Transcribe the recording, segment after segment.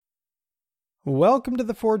Welcome to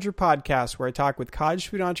the Forger Podcast, where I talk with cottage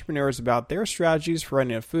food entrepreneurs about their strategies for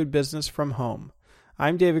running a food business from home.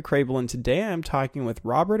 I'm David Crable, and today I'm talking with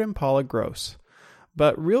Robert and Paula Grosz.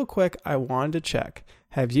 But real quick, I wanted to check.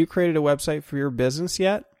 Have you created a website for your business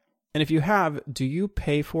yet? And if you have, do you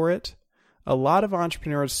pay for it? A lot of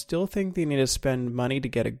entrepreneurs still think they need to spend money to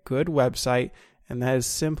get a good website, and that is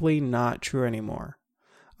simply not true anymore.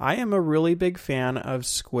 I am a really big fan of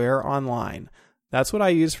Square Online. That's what I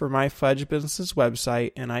use for my Fudge Business's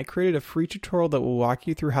website, and I created a free tutorial that will walk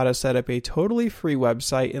you through how to set up a totally free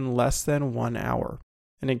website in less than 1 hour.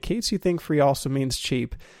 And in case you think free also means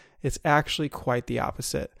cheap, it's actually quite the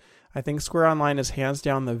opposite. I think Square Online is hands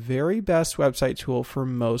down the very best website tool for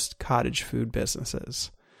most cottage food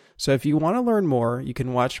businesses. So if you want to learn more, you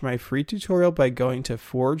can watch my free tutorial by going to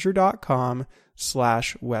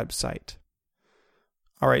forger.com/website.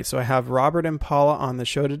 All right, so I have Robert and Paula on the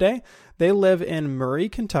show today. They live in Murray,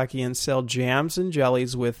 Kentucky, and sell jams and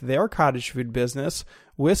jellies with their cottage food business,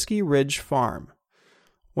 Whiskey Ridge Farm.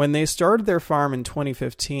 When they started their farm in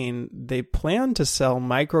 2015, they planned to sell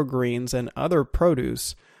microgreens and other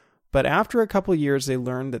produce, but after a couple of years, they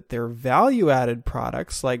learned that their value-added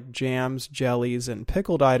products like jams, jellies, and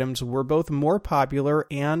pickled items were both more popular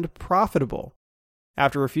and profitable.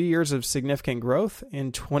 After a few years of significant growth,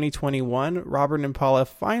 in 2021, Robert and Paula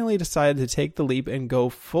finally decided to take the leap and go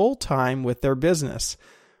full-time with their business.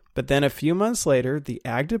 But then a few months later, the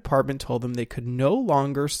ag department told them they could no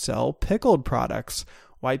longer sell pickled products,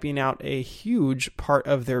 wiping out a huge part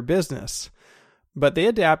of their business. But they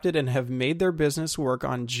adapted and have made their business work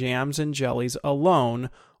on jams and jellies alone,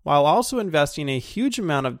 while also investing a huge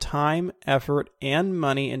amount of time, effort, and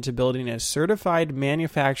money into building a certified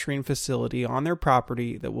manufacturing facility on their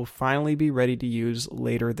property that will finally be ready to use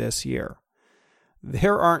later this year.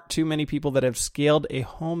 There aren't too many people that have scaled a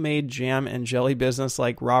homemade jam and jelly business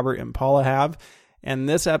like Robert and Paula have, and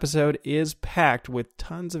this episode is packed with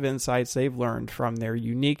tons of insights they've learned from their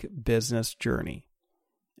unique business journey.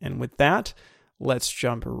 And with that, let's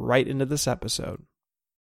jump right into this episode.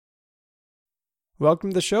 Welcome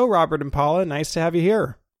to the show, Robert and Paula. Nice to have you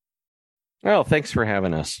here. Well, thanks for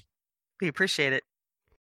having us. We appreciate it.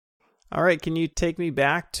 All right. Can you take me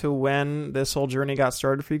back to when this whole journey got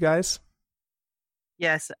started for you guys?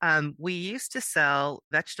 Yes, we used to sell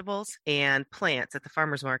vegetables and plants at the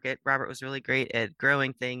farmer's market. Robert was really great at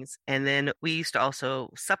growing things. And then we used to also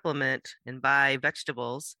supplement and buy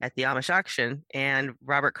vegetables at the Amish auction. And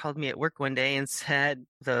Robert called me at work one day and said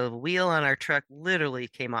the wheel on our truck literally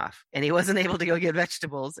came off and he wasn't able to go get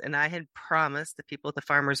vegetables. And I had promised the people at the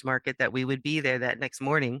farmer's market that we would be there that next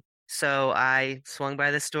morning. So I swung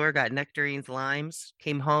by the store, got nectarines, limes,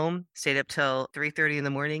 came home, stayed up till 3:30 in the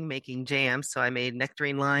morning making jams. So I made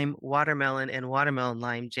nectarine lime, watermelon, and watermelon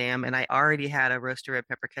lime jam. And I already had a roasted red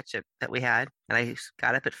pepper ketchup that we had. And I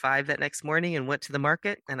got up at 5 that next morning and went to the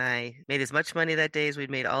market. And I made as much money that day as we'd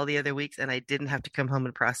made all the other weeks. And I didn't have to come home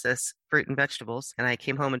and process fruit and vegetables. And I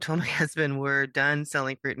came home and told my husband, we're done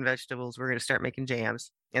selling fruit and vegetables. We're going to start making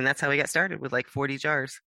jams. And that's how we got started with like 40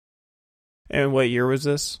 jars. And what year was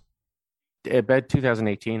this? About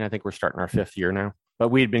 2018, I think we're starting our 5th year now. But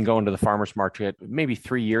we had been going to the farmer's market maybe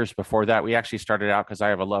 3 years before that. We actually started out because I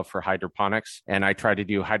have a love for hydroponics, and I tried to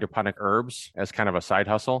do hydroponic herbs as kind of a side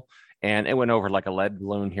hustle. And it went over like a lead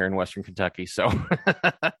balloon here in Western Kentucky. So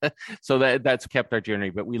that's kept our journey.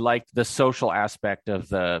 But we liked the social aspect of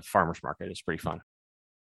the farmer's market. It's pretty fun.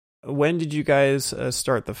 When did you guys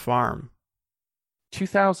start the farm?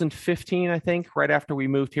 2015, I think, right after we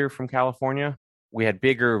moved here from California. We had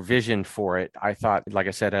bigger vision for it. I thought, like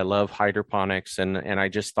I said, I love hydroponics, and I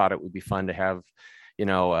just thought it would be fun to have,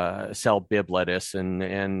 sell bib lettuce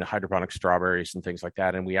and hydroponic strawberries and things like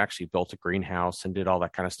that. And we actually built a greenhouse and did all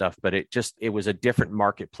that kind of stuff. But it was a different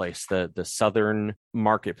marketplace. The southern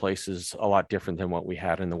marketplace is a lot different than what we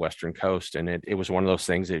had in the Western coast. And it was one of those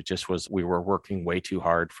things. It just was, we were working way too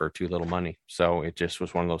hard for too little money. So it just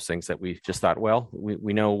was one of those things that we just thought, well,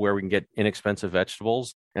 we know where we can get inexpensive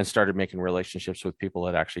vegetables, and started making relationships with people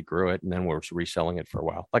that actually grew it. And then we're reselling it for a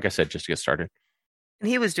while. Like I said, just to get started. And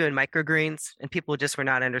he was doing microgreens, and people just were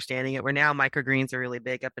not understanding it. Where now microgreens are really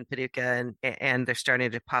big up in Paducah, and they're starting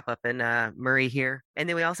to pop up in Murray here. And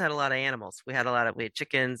then we also had a lot of animals. We had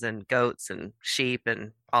chickens and goats and sheep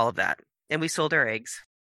and all of that. And we sold our eggs.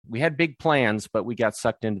 We had big plans, but we got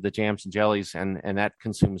sucked into the jams and jellies, and that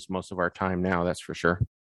consumes most of our time now, that's for sure.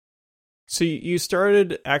 So you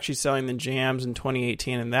started actually selling the jams in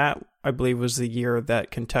 2018, and that, I believe, was the year that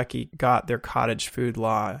Kentucky got their cottage food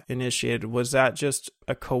law initiated. Was that just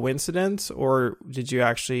a coincidence, or did you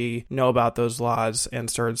actually know about those laws and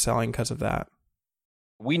started selling because of that?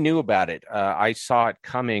 We knew about it. I saw it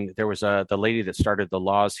coming. There was the lady that started the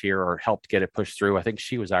laws here or helped get it pushed through. I think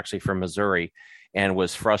she was actually from Missouri and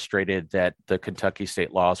was frustrated that the Kentucky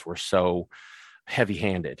state laws were so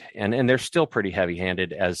heavy-handed, and they're still pretty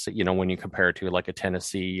heavy-handed, as you know, when you compare it to like a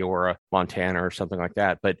Tennessee or a Montana or something like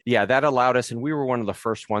that. But yeah, that allowed us, and we were one of the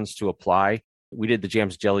first ones to apply. We did the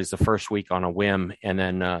jams and jellies the first week on a whim, and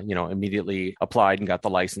then immediately applied and got the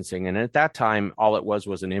licensing. And at that time, all it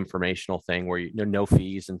was an informational thing where no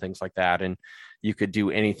fees and things like that, and you could do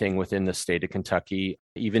anything within the state of Kentucky,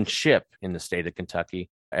 even ship in the state of Kentucky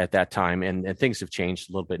at that time. And things have changed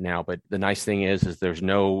a little bit now. But the nice thing is there's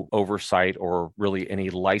no oversight or really any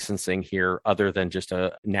licensing here other than just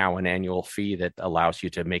an annual fee that allows you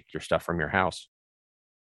to make your stuff from your house.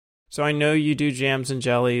 So I know you do jams and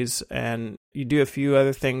jellies, and you do a few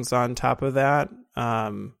other things on top of that.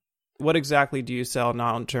 What exactly do you sell,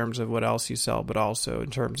 not in terms of what else you sell, but also in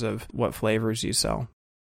terms of what flavors you sell?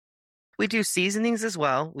 We do seasonings as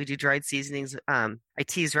well. We do dried seasonings. I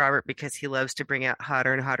tease Robert because he loves to bring out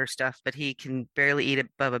hotter and hotter stuff, but he can barely eat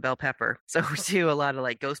above a bell pepper. So we do a lot of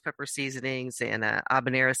like ghost pepper seasonings and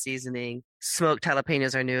habanero seasoning. Smoked jalapeno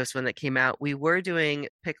is our newest one that came out. We were doing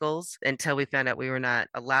pickles until we found out we were not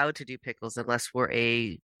allowed to do pickles unless we're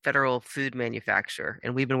a federal food manufacturer.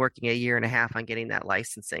 And we've been working a year and a half on getting that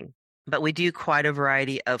licensing. But we do quite a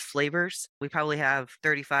variety of flavors. We probably have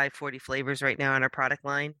 35, 40 flavors right now in our product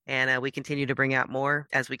line, and we continue to bring out more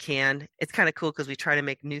as we can. It's kind of cool because we try to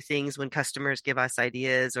make new things when customers give us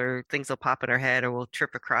ideas, or things will pop in our head, or we'll trip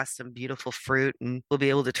across some beautiful fruit and we'll be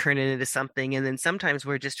able to turn it into something. And then sometimes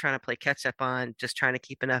we're just trying to play catch up on just trying to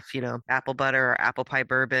keep enough, apple butter or apple pie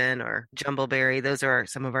bourbon or jumbleberry. Those are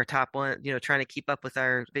some of our top ones, trying to keep up with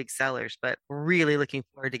our big sellers. But we're really looking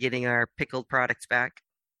forward to getting our pickled products back.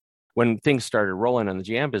 When things started rolling in the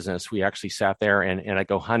jam business, we actually sat there and I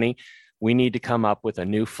go, honey, we need to come up with a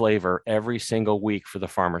new flavor every single week for the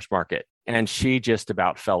farmer's market. And she just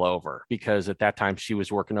about fell over because at that time she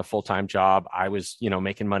was working a full-time job. I was,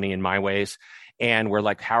 making money in my ways. And we're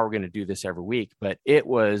like, how are we going to do this every week? But it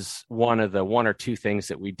was one of the one or two things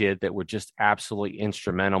that we did that were just absolutely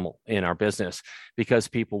instrumental in our business, because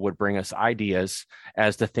people would bring us ideas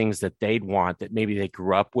as to things that they'd want that maybe they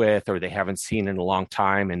grew up with or they haven't seen in a long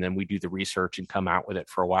time. And then we do the research and come out with it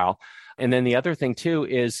for a while. And then the other thing too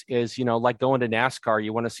is like going to NASCAR,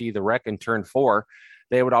 you want to see the wreck in turn 4.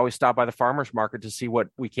 They would always stop by the farmer's market to see what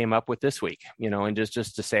we came up with this week, and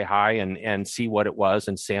just to say hi and see what it was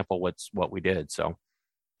and sample what we did. So,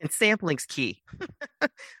 and sampling's key.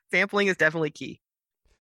 Sampling is definitely key.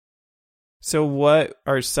 So what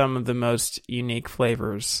are some of the most unique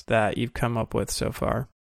flavors that you've come up with so far?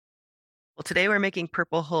 Well, today we're making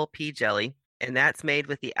purple hull pea jelly, and that's made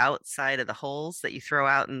with the outside of the hulls that you throw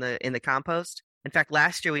out in the compost. In fact,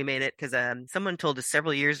 last year we made it because someone told us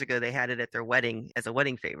several years ago they had it at their wedding as a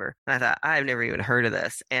wedding favor. And I thought, I've never even heard of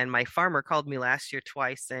this. And my farmer called me last year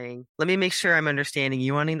twice saying, let me make sure I'm understanding.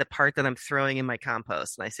 You wanting the part that I'm throwing in my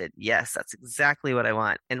compost? And I said, yes, that's exactly what I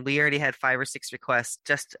want. And we already had 5 or 6 requests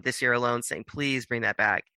just this year alone saying, please bring that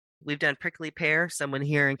back. We've done prickly pear. Someone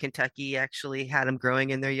here in Kentucky actually had them growing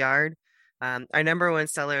in their yard. Our number one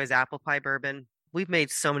seller is apple pie bourbon. We've made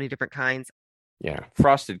so many different kinds. Yeah.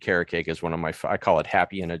 Frosted carrot cake is one of my, I call it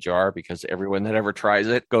happy in a jar, because everyone that ever tries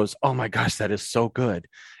it goes, oh my gosh, that is so good.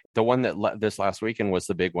 The one that this last weekend was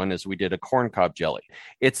the big one is we did a corn cob jelly.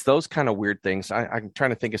 It's those kind of weird things. I'm trying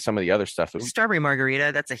to think of some of the other stuff. Strawberry margarita,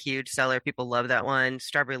 that's a huge seller. People love that one.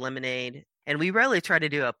 Strawberry lemonade. And we really try to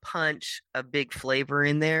do a punch, a big flavor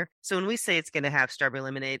in there. So when we say it's going to have strawberry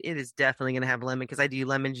lemonade, it is definitely going to have lemon, because I do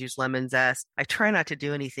lemon juice, lemon zest. I try not to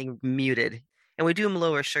do anything muted. And we do them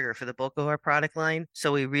lower sugar for the bulk of our product line.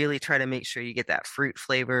 So we really try to make sure you get that fruit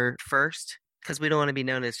flavor first, because we don't want to be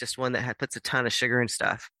known as just one that puts a ton of sugar and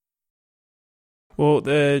stuff. Well,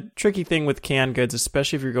 the tricky thing with canned goods,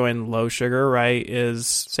 especially if you're going low sugar, right, is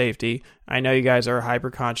safety. I know you guys are hyper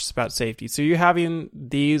conscious about safety. So you're having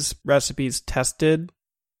these recipes tested?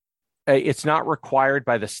 It's not required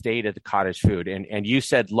by the state of the cottage food. And you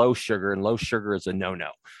said low sugar, and low sugar is a no-no.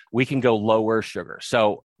 We can go lower sugar.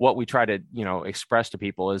 So what we try to, express to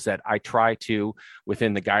people is that I try to,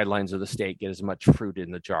 within the guidelines of the state, get as much fruit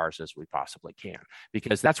in the jars as we possibly can,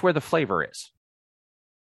 because that's where the flavor is.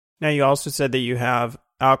 Now, you also said that you have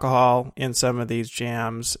alcohol in some of these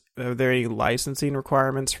jams. Are there any licensing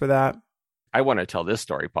requirements for that? I want to tell this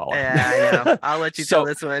story, Paula. Yeah, I know. I'll let you tell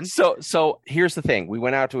this one. So here's the thing. We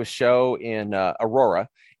went out to a show in Aurora,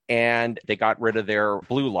 and they got rid of their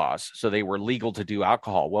blue laws. So they were legal to do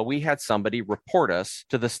alcohol. Well, we had somebody report us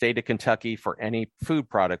to the state of Kentucky for any food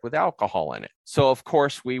product with alcohol in it. So, of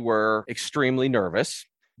course, we were extremely nervous.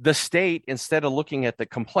 The state, instead of looking at the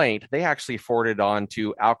complaint, they actually forwarded on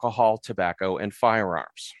to alcohol, tobacco, and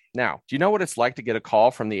firearms. Now, do you know what it's like to get a call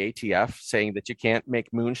from the ATF saying that you can't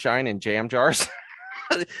make moonshine in jam jars?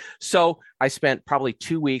 So I spent probably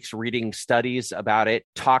 2 weeks reading studies about it,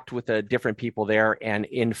 talked with the different people there, and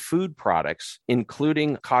in food products,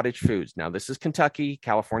 including cottage foods. Now, this is Kentucky.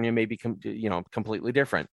 California may be completely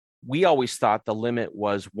different. We always thought the limit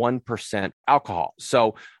was 1% alcohol.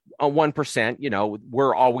 So 1%,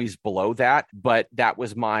 we're always below that, but that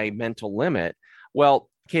was my mental limit. Well,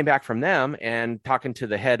 came back from them and talking to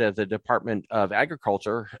the head of the Department of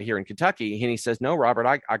Agriculture here in Kentucky. And he says, no, Robert,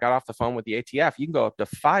 I got off the phone with the ATF. You can go up to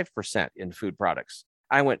 5% in food products.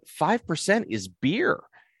 I went, 5% is beer.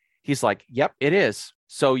 He's like, yep, it is.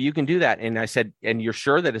 So you can do that. And I said, and you're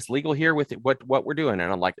sure that it's legal here with what we're doing?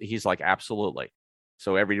 And he's like, absolutely.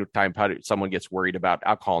 So every time someone gets worried about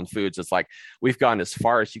alcohol and foods, it's like, we've gone as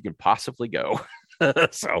far as you can possibly go.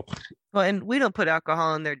 Well, and we don't put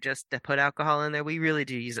alcohol in there just to put alcohol in there. We really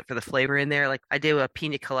do use it for the flavor in there. Like I do a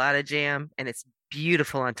pina colada jam, and it's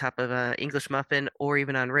beautiful on top of an English muffin or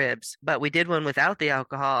even on ribs. But we did one without the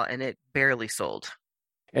alcohol, and it barely sold.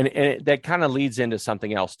 And that kind of leads into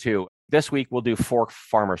something else too. This week we'll do 4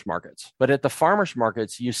 farmers markets, but at the farmers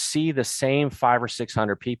markets, you see the same 500 or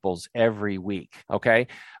 600 peoples every week. Okay.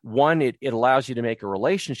 One, it allows you to make a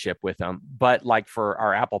relationship with them. But like for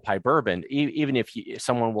our apple pie bourbon, even if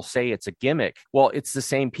someone will say it's a gimmick, well, it's the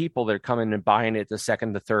same people that are coming and buying it the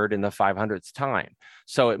second, the third, and the 500th time.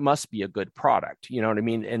 So it must be a good product. You know what I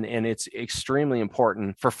mean? And it's extremely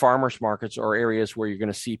important for farmers markets or areas where you're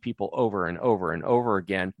going to see people over and over and over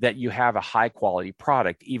again that you have a high quality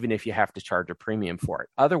product, even if you have to charge a premium for it.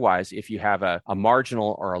 Otherwise, if you have a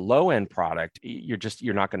marginal or a low end product,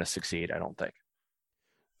 you're not going to succeed, I don't think.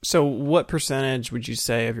 So what percentage would you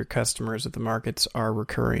say of your customers at the markets are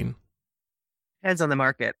recurring? Depends on the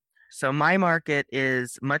market. So my market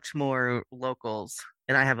is much more locals,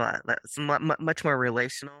 and I have much more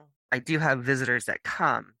relational. I do have visitors that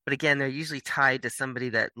come, but again, they're usually tied to somebody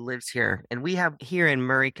that lives here. And we have here in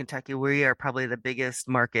Murray, Kentucky, we are probably the biggest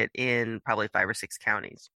market in probably 5 or 6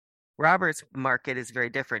 counties. Robert's market is very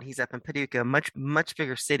different. He's up in Paducah, much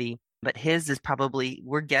bigger city, but his is probably,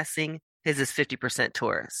 we're guessing, his is 50%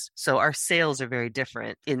 tourists. So our sales are very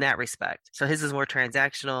different in that respect. So his is more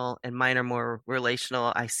transactional and mine are more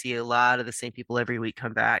relational. I see a lot of the same people every week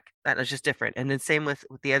come back. That is just different. And then same with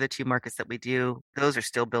the other 2 markets that we do, those are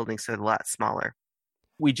still building, so they're a lot smaller.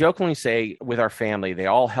 We jokingly say with our family, they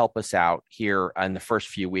all help us out here in the first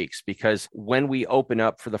few weeks, because when we open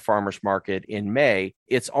up for the farmers market in May,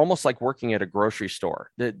 it's almost like working at a grocery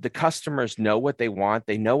store. The customers know what they want.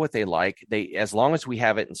 They know what they like. As long as we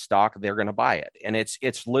have it in stock, they're going to buy it. And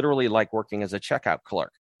it's literally like working as a checkout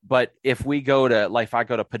clerk. But if I go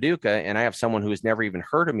to Paducah and I have someone who has never even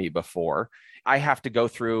heard of me before, I have to go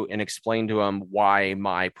through and explain to them why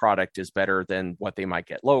my product is better than what they might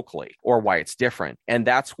get locally or why it's different. And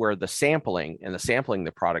that's where the sampling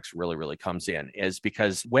the products really, really comes in, is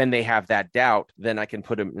because when they have that doubt, then I can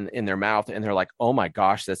put them in their mouth and they're like, oh my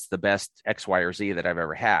gosh, that's the best X, Y, or Z that I've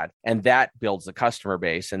ever had. And that builds the customer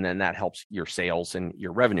base. And then that helps your sales and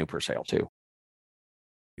your revenue per sale too.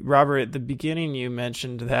 Robert, at the beginning, you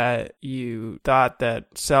mentioned that you thought that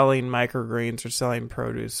selling microgreens or selling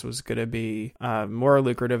produce was going to be more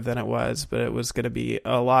lucrative than it was, but it was going to be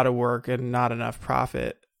a lot of work and not enough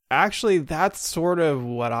profit. Actually, that's sort of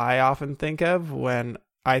what I often think of when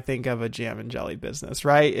I think of a jam and jelly business,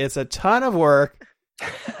 right? It's a ton of work.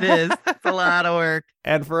 It is. It's a lot of work.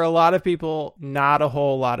 And for a lot of people, not a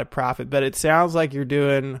whole lot of profit, but it sounds like you're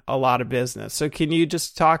doing a lot of business. So can you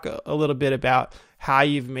just talk a little bit about how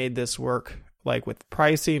you've made this work, like with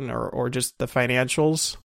pricing or just the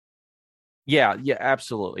financials? Yeah,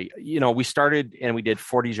 absolutely. We started and we did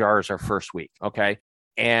 40 jars our first week. Okay.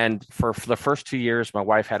 And for the first 2 years, my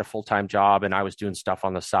wife had a full-time job and I was doing stuff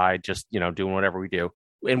on the side, just, doing whatever we do.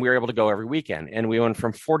 And we were able to go every weekend. And we went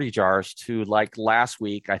from 40 jars to, like, last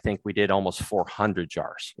week, I think we did almost 400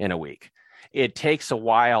 jars in a week. It takes a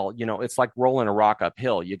while. It's like rolling a rock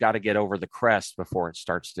uphill. You got to get over the crest before it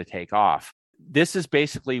starts to take off. This is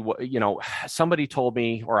basically what, somebody told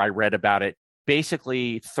me, or I read about it,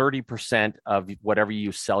 basically 30% of whatever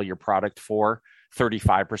you sell your product for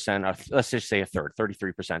 35%, let's just say a third,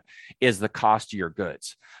 33% is the cost of your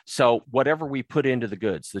goods. So whatever we put into the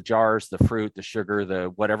goods, the jars, the fruit, the sugar,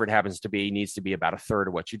 the whatever it happens to be, needs to be about a third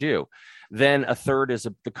of what you do. Then a third is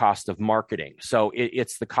the cost of marketing. So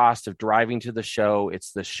it's the cost of driving to the show.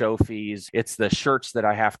 It's the show fees. It's the shirts that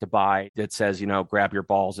I have to buy that says, grab your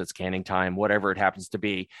balls, it's canning time, whatever it happens to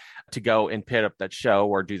be, to go and pit up that show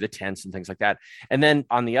or do the tents and things like that. And then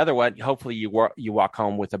on the other one, hopefully you walk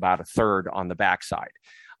home with about a third on the backside.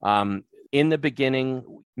 In the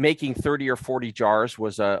beginning, making 30 or 40 jars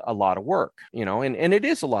was a lot of work, and it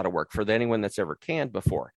is a lot of work for anyone that's ever canned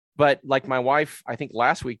before. But like my wife, I think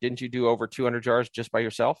last week, didn't you do over 200 jars just by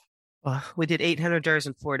yourself? We did 800 jars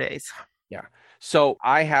in 4 days. Yeah. So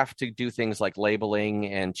I have to do things like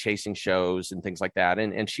labeling and chasing shows and things like that.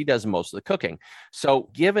 And she does most of the cooking. So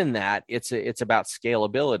given that, it's about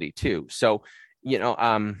scalability too. So, he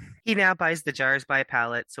now buys the jars by a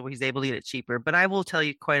pallet, so he's able to get it cheaper. But I will tell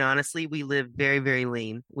you, quite honestly, we live very, very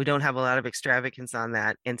lean. We don't have a lot of extravagance on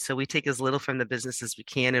that. And so we take as little from the business as we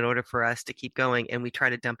can in order for us to keep going. And we try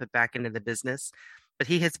to dump it back into the business. But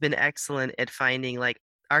he has been excellent at finding,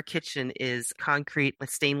 our kitchen is concrete with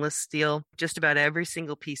stainless steel. Just about every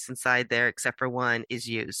single piece inside there, except for one, is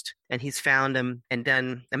used. And he's found them and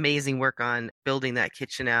done amazing work on building that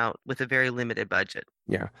kitchen out with a very limited budget.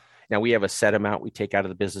 Yeah. Now, we have a set amount we take out of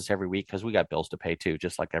the business every week because we got bills to pay too,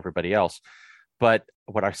 just like everybody else. But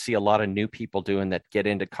what I see a lot of new people doing that get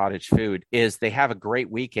into cottage food is they have a great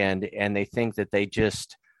weekend and they think that they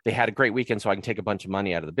had a great weekend, so I can take a bunch of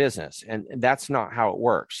money out of the business. And that's not how it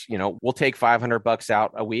works. We'll take $500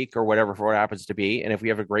 out a week or whatever for what happens to be. And if we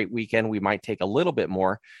have a great weekend, we might take a little bit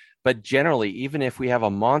more. But generally, even if we have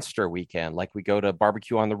a monster weekend, like we go to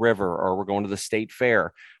barbecue on the river or we're going to the state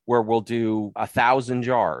fair where we'll do 1,000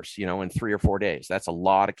 jars, in 3 or 4 days, that's a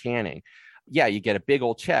lot of canning. Yeah, you get a big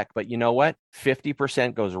old check, but you know what?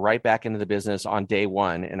 50% goes right back into the business on day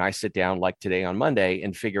one. And I sit down like today on Monday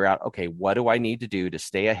and figure out, okay, what do I need to do to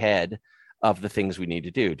stay ahead of the things we need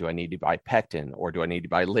to do? Do I need to buy pectin, or do I need to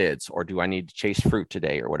buy lids, or do I need to chase fruit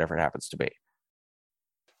today, or whatever it happens to be?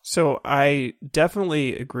 So I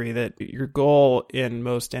definitely agree that your goal in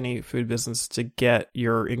most any food business is to get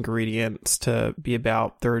your ingredients to be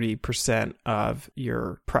about 30% of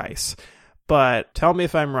your price. But tell me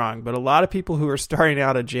if I'm wrong, but a lot of people who are starting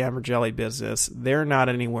out a jam or jelly business, they're not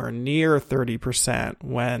anywhere near 30%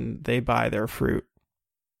 when they buy their fruit.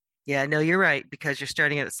 Yeah, no, you're right, because you're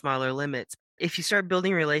starting at smaller limits. If you start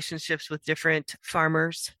building relationships with different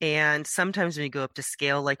farmers, and sometimes when you go up to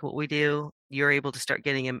scale like what we do, you're able to start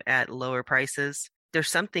getting them at lower prices. There's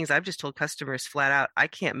some things I've just told customers flat out, I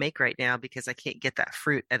can't make right now because I can't get that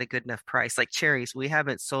fruit at a good enough price. Like cherries, we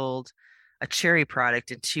haven't sold a cherry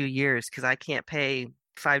product in 2 years because I can't pay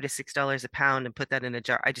 $5 to $6 a pound and put that in a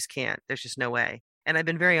jar. I just can't. There's just no way. And I've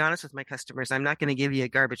been very honest with my customers. I'm not going to give you a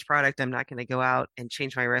garbage product. I'm not going to go out and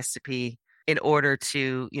change my recipe in order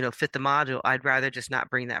to, fit the module. I'd rather just not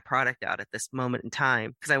bring that product out at this moment in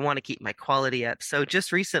time because I want to keep my quality up. So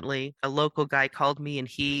just recently, a local guy called me and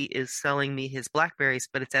he is selling me his blackberries,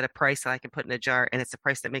 but it's at a price that I can put in a jar. And it's a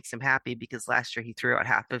price that makes him happy because last year he threw out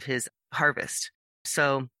half of his harvest.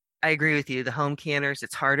 So I agree with you. The home canners,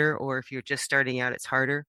 it's harder, or if you're just starting out, it's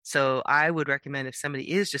harder. So I would recommend if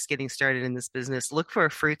somebody is just getting started in this business, look for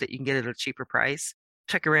a fruit that you can get at a cheaper price.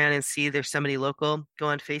 Check around and see there's somebody local. Go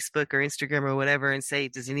on Facebook or Instagram or whatever and say,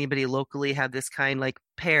 does anybody locally have this kind, like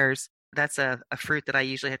pears? That's a fruit that I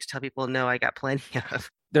usually have to tell people, no, I got plenty of.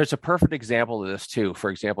 There's a perfect example of this too. For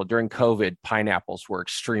example, during COVID, pineapples were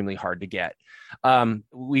extremely hard to get.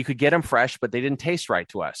 We could get them fresh, but they didn't taste right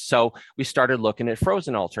to us. So we started looking at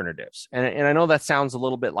frozen alternatives. And I know that sounds a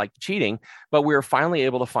little bit like cheating, but we were finally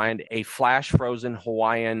able to find a flash frozen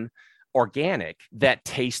Hawaiian organic that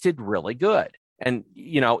tasted really good. And,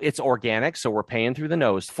 it's organic, so we're paying through the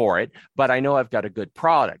nose for it, but I know I've got a good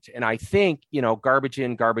product. And I think, garbage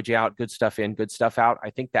in, garbage out, good stuff in, good stuff out. I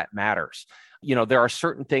think that matters. There are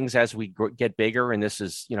certain things as we get bigger, and this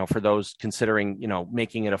is, for those considering,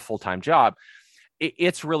 making it a full-time job,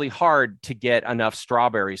 it's really hard to get enough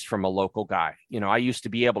strawberries from a local guy. I used to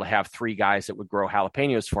be able to have 3 guys that would grow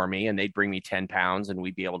jalapenos for me, and they'd bring me 10 pounds and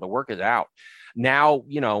we'd be able to work it out. Now,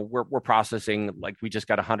 we're processing, like we just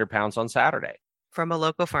got 100 pounds on Saturday. From a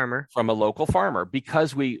local farmer.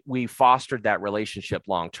 Because we fostered that relationship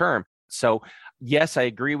long term. So yes, I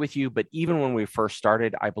agree with you. But even when we first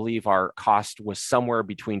started, I believe our cost was somewhere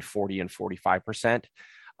between 40 and 45%.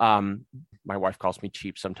 My wife calls me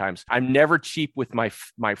cheap sometimes. I'm never cheap with my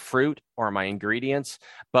fruit or my ingredients.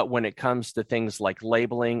 But when it comes to things like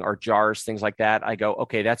labeling or jars, things like that, I go,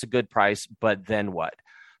 okay, that's a good price. But then what?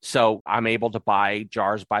 So I'm able to buy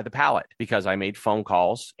jars by the pallet because I made phone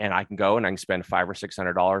calls, and I can go and I can spend $500 or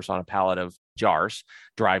 $600 on a pallet of jars,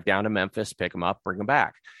 drive down to Memphis, pick them up, bring them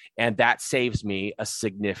back. And that saves me a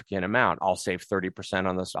significant amount. I'll save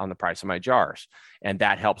 30% on the price of my jars. And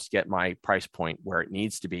that helps get my price point where it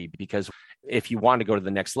needs to be, because if you want to go to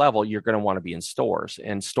the next level, you're going to want to be in stores,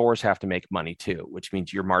 and stores have to make money too, which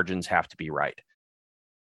means your margins have to be right.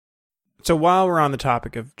 So while we're on the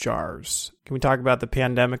topic of jars, can we talk about the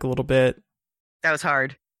pandemic a little bit? That was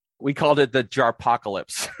hard. We called it the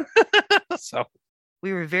jarpocalypse. So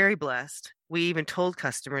we were very blessed. We even told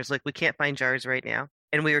customers, like, we can't find jars right now.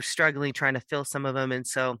 And we were struggling trying to fill some of them. And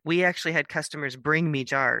so we actually had customers bring me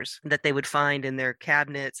jars that they would find in their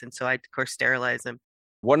cabinets. And so I, of course, sterilize them.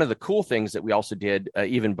 One of the cool things that we also did,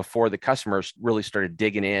 even before the customers really started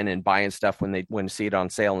digging in and buying stuff when they see it on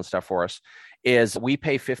sale and stuff for us, is we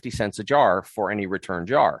pay 50 cents a jar for any return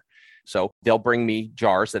jar. So they'll bring me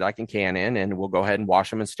jars that I can can in, and we'll go ahead and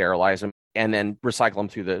wash them and sterilize them and then recycle them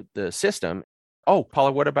through the system. Oh,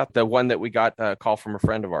 Paula, what about the one that we got a call from a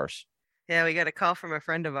friend of ours? Yeah, we got a call from a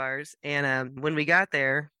friend of ours. And when we got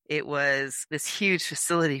there, it was this huge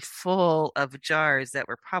facility full of jars that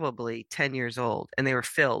were probably 10 years old, and they were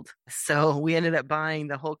filled. So we ended up buying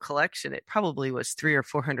the whole collection. It probably was 300 or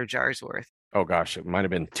 400 jars worth. Oh, gosh, it might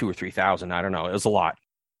have been 2,000 or 3,000. I don't know. It was a lot.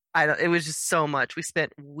 It was just so much. We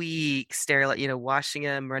spent weeks washing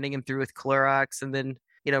them, running them through with Clorox, and then,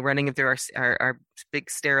 running them through our big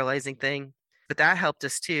sterilizing thing. But that helped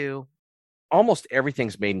us too. Almost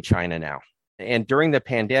everything's made in China now. And during the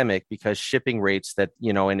pandemic, because shipping rates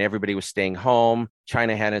and everybody was staying home,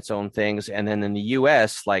 China had its own things. And then in the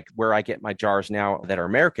US, like where I get my jars now that are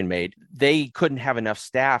American made, they couldn't have enough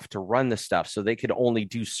staff to run the stuff. So they could only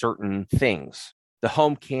do certain things. The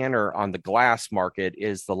home canner on the glass market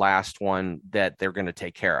is the last one that they're going to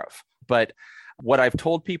take care of. But what I've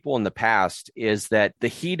told people in the past is that the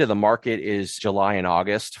heat of the market is July and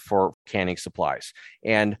August for canning supplies.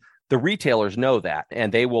 And the retailers know that,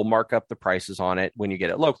 and they will mark up the prices on it when you get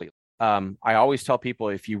it locally. I always tell people,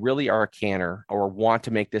 if you really are a canner or want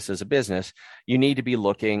to make this as a business, you need to be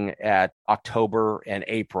looking at October and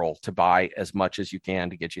April to buy as much as you can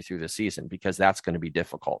to get you through the season, because that's going to be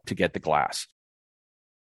difficult to get the glass.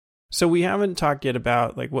 So we haven't talked yet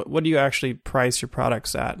about what do you actually price your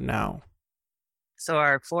products at now? So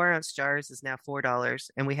our 4-ounce jars is now $4,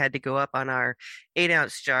 and we had to go up on our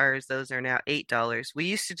 8-ounce jars. Those are now $8. We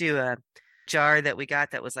used to do a jar that we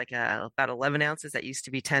got that was about 11 ounces. That used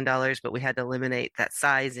to be $10, but we had to eliminate that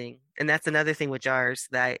sizing. And that's another thing with jars,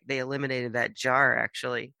 that they eliminated that jar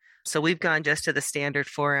actually. So we've gone just to the standard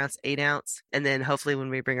 4-ounce, 8-ounce, and then hopefully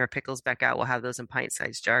when we bring our pickles back out, we'll have those in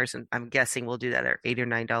pint-sized jars. And I'm guessing we'll do that at $8 or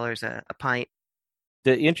 $9 a pint.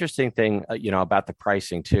 The interesting thing, about the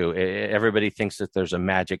pricing too, everybody thinks that there's a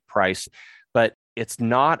magic price, but it's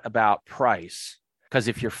not about price, because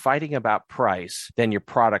if you're fighting about price, then your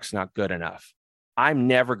product's not good enough. I'm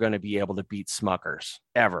never going to be able to beat Smucker's,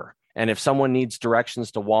 ever. And if someone needs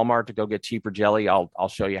directions to Walmart to go get cheaper jelly, I'll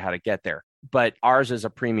show you how to get there. But ours is a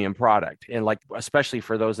premium product. And especially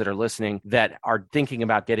for those that are listening that are thinking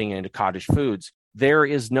about getting into cottage foods, there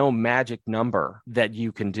is no magic number that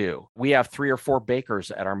you can do. We have 3 or 4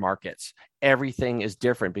 bakers at our markets. Everything is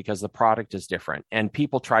different because the product is different. And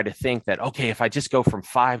people try to think that, okay, if I just go from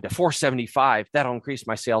 $5 to $4.75, that'll increase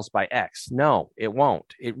my sales by X. No, it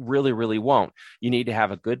won't. It really, really won't. You need to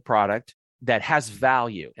have a good product that has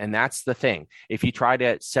value. And that's the thing. If you try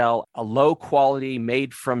to sell a low quality,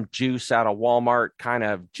 made from juice out of Walmart kind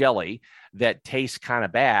of jelly that tastes kind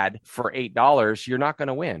of bad for $8, you're not going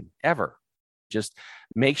to win ever. Just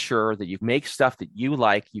make sure that you make stuff that you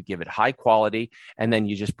like, you give it high quality, and then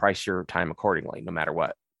you just price your time accordingly, no matter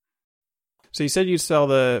what. So you said you sell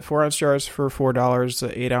the 4-ounce jars for $4, the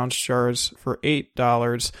 8-ounce jars for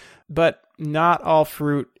 $8, but not all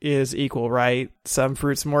fruit is equal, right? Some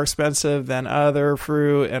fruit's more expensive than other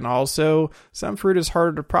fruit, and also some fruit is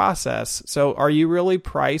harder to process. So are you really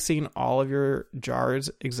pricing all of your jars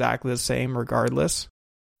exactly the same regardless?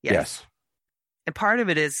 Yes. And part of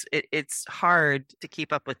it is it's hard to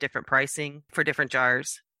keep up with different pricing for different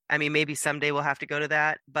jars. I mean, maybe someday we'll have to go to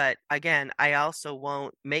that. But again, I also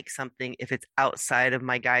won't make something if it's outside of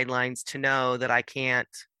my guidelines to know that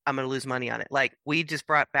I'm going to lose money on it. Like we just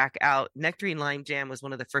brought back out Nectarine Lime Jam was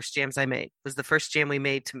one of the first jams I made. It was the first jam we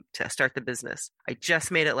made to start the business. I just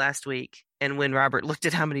made it last week. And when Robert looked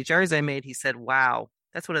at how many jars I made, he said, wow,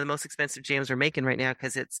 that's one of the most expensive jams we're making right now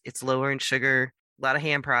because it's lower in sugar, a lot of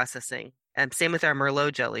hand processing. And same with our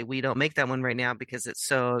Merlot jelly. We don't make that one right now because it's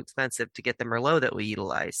so expensive to get the Merlot that we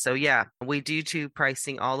utilize. So yeah, we do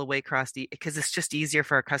pricing all the way across because it's just easier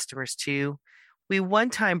for our customers too. We one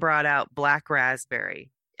time brought out black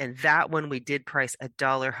raspberry, and that one we did price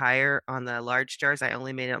 $1 higher on the large jars. I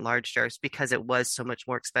only made it in large jars because it was so much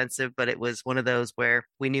more expensive, but it was one of those where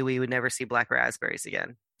we knew we would never see black raspberries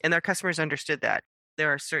again. And our customers understood that.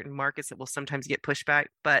 There are certain markets that will sometimes get pushback,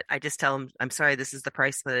 but I just tell them, I'm sorry, this is the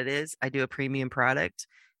price that it is. I do a premium product.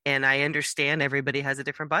 And I understand everybody has a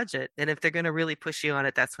different budget. And if they're going to really push you on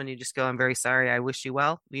it, that's when you just go, I'm very sorry. I wish you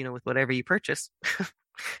well, with whatever you purchase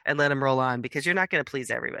and let them roll on, because you're not going to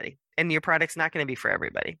please everybody and your product's not going to be for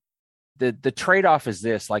everybody. The trade-off is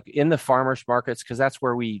this, like in the farmers markets, because that's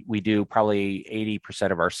where we do probably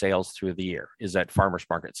 80% of our sales through the year is at farmers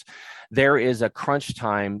markets. There is a crunch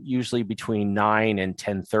time usually between 9 and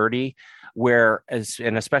 10:30,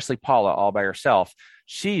 and especially Paula all by herself,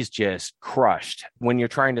 she's just crushed when you're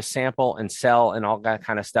trying to sample and sell and all that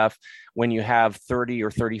kind of stuff. When you have 30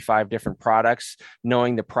 or 35 different products,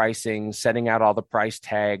 knowing the pricing, setting out all the price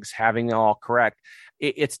tags, having it all correct,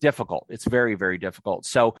 it's difficult. It's very, very difficult.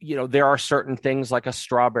 So, there are certain things like a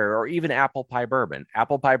strawberry or even apple pie bourbon.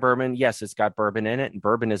 Apple pie bourbon, yes, it's got bourbon in it, and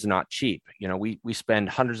bourbon is not cheap. We spend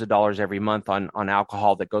hundreds of dollars every month on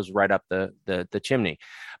alcohol that goes right up the chimney.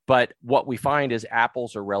 But what we find is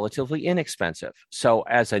apples are relatively inexpensive. So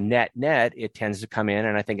as a net, it tends to come in.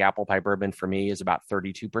 And I think apple pie bourbon for me is about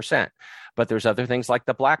 32%. But there's other things like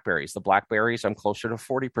the blackberries. The blackberries, I'm closer to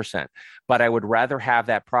 40%. But I would rather have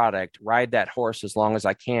that product, ride that horse as long as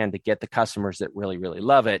I can to get the customers that really, really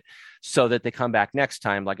love it, so that they come back next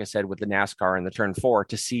time, like I said, with the NASCAR and the Turn 4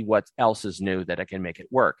 to see what else is new that I can make it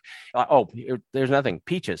work. There's nothing.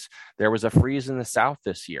 Peaches. There was a freeze in the South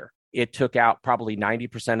this year. It took out probably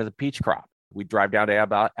 90% of the peach crop. We drive down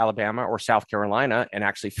to Alabama or South Carolina and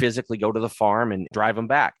actually physically go to the farm and drive them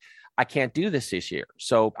back. I can't do this year.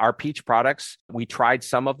 So our peach products, we tried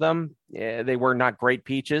some of them. They were not great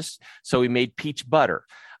peaches. So we made peach butter.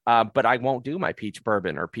 But I won't do my peach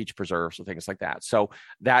bourbon or peach preserves or things like that. So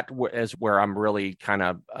that is where I'm really kind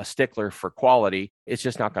of a stickler for quality. It's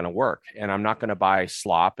just not going to work. And I'm not going to buy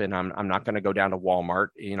slop, and I'm not going to go down to Walmart,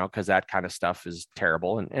 because that kind of stuff is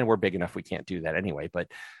terrible. And we're big enough, we can't do that anyway.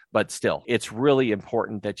 But still, it's really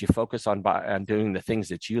important that you focus on doing the things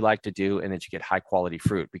that you like to do and that you get high quality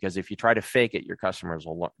fruit. Because if you try to fake it, your customers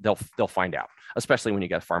they'll find out, especially when you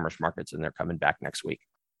get farmers markets and they're coming back next week.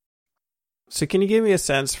 So can you give me a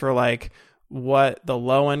sense for what the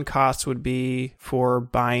low end cost would be for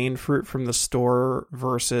buying fruit from the store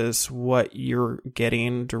versus what you're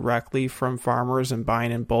getting directly from farmers and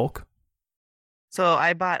buying in bulk? So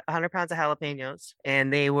I bought 100 pounds of jalapenos,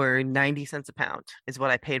 and they were 90 cents a pound is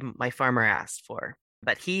what I paid my farmer asked for.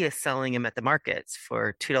 But he is selling them at the markets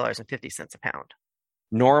for $2.50 a pound.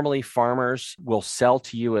 Normally, farmers will sell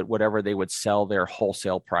to you at whatever they would sell their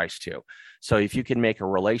wholesale price to. So if you can make a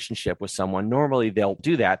relationship with someone, normally they'll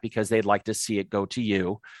do that because they'd like to see it go to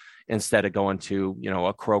you instead of going to,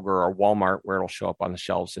 a Kroger or Walmart where it'll show up on the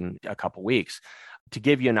shelves in a couple of weeks. To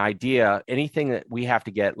give you an idea, anything that we have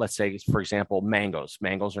to get, let's say, for example, mangoes.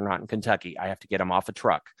 Mangoes are not in Kentucky. I have to get them off a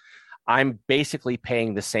truck. I'm basically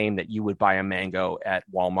paying the same that you would buy a mango at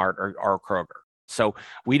Walmart or Kroger. So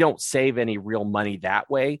we don't save any real money that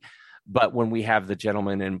way. But when we have the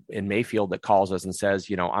gentleman in Mayfield that calls us and says,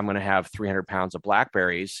 I'm going to have 300 pounds of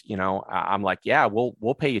blackberries, I'm like, yeah,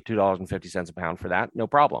 we'll pay you $2.50 a pound for that. No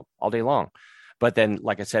problem, all day long. But then,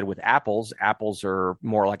 like I said, with apples are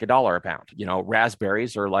more like $1 a pound.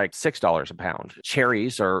 Raspberries are like $6 a pound.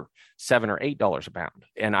 Cherries are $7 or $8 a pound.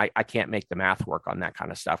 And I can't make the math work on that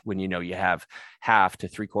kind of stuff when you have half to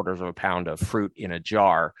 3/4 of a pound of fruit in a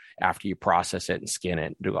jar after you process it and skin it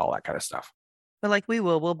and do all that kind of stuff. But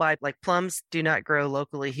we'll buy, plums do not grow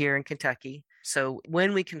locally here in Kentucky. So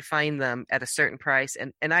when we can find them at a certain price,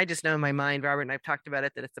 and I just know in my mind, Robert and I've talked about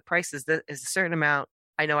it, that if the price is a certain amount,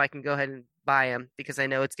 I know I can go ahead and buy them because I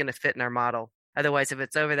know it's going to fit in our model. Otherwise, if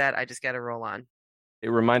it's over that, I just got to roll on. It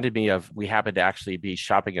reminded me of, we happened to actually be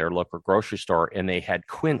shopping at our local grocery store, and they had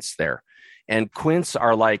quince there. And quince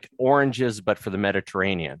are like oranges, but for the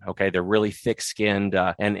Mediterranean. Okay. They're really thick skinned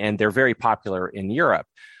and they're very popular in Europe.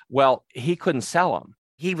 Well, he couldn't sell them.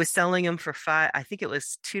 He was selling them for I think it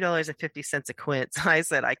was $2.50 a quince. I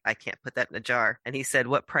said, I can't put that in a jar. And he said,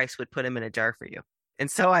 what price would put him in a jar for you? And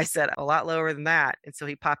so I said, a lot lower than that. And so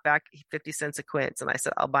he popped back 50 cents a quince. And I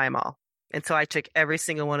said, I'll buy them all. And so I took every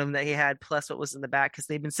single one of them that he had, plus what was in the back, because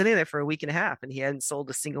they've been sitting there for a week and a half and he hadn't sold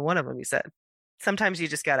a single one of them, he said. Sometimes you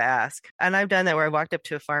just got to ask. And I've done that where I walked up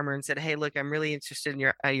to a farmer and said, hey, look, I'm really interested in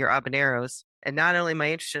your habaneros. And not only am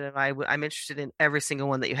I interested in I'm interested in every single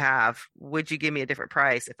one that you have. Would you give me a different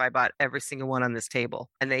price if I bought every single one on this table?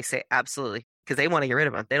 And they say, absolutely, because they want to get rid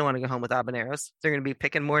of them. They don't want to go home with habaneros. They're going to be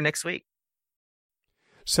picking more next week.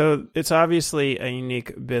 So it's obviously a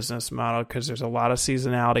unique business model because there's a lot of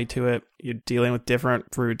seasonality to it. You're dealing with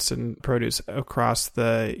different fruits and produce across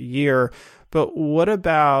the year. But what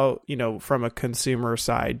about, from a consumer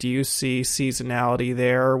side? Do you see seasonality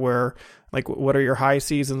there where, like, what are your high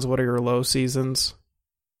seasons? What are your low seasons?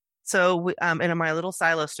 So in my little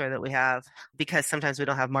silo store that we have, because sometimes we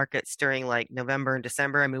don't have markets during like November and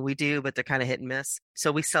December. I mean, we do, but they're kind of hit and miss.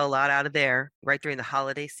 So we sell a lot out of there right during the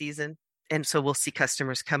holiday season. And so we'll see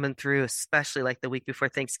customers coming through, especially like the week before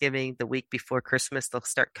Thanksgiving, the week before Christmas, they'll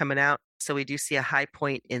start coming out. So we do see a high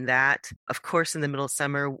point in that. Of course, in the middle of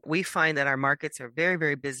summer, we find that our markets are very,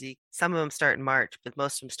 very busy. Some of them start in March, but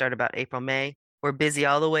most of them start about April, May. We're busy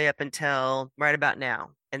all the way up until right about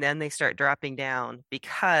now. And then they start dropping down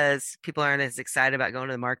because people aren't as excited about going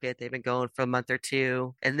to the market. They've been going for a month or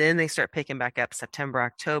two. And then they start picking back up September,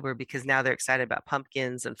 October, because now they're excited about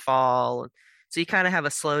pumpkins and fall. So you kind of have a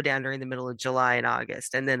slowdown during the middle of July and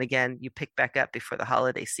August. And then again, you pick back up before the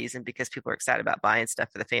holiday season because people are excited about buying stuff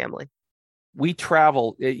for the family. We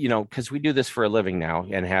travel, because we do this for a living now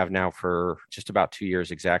and have now for just about 2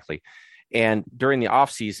 years exactly. And during the off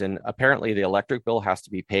season, apparently the electric bill has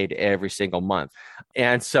to be paid every single month.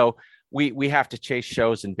 And so we have to chase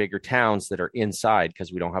shows in bigger towns that are inside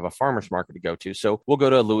because we don't have a farmer's market to go to. So we'll go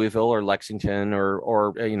to Louisville or Lexington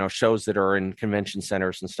or shows that are in convention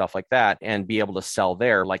centers and stuff like that and be able to sell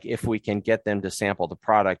there. Like if we can get them to sample the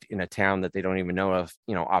product in a town that they don't even know of,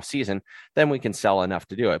 off season, then we can sell enough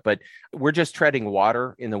to do it. But we're just treading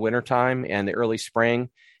water in the wintertime and the early spring.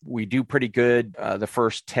 We do pretty good the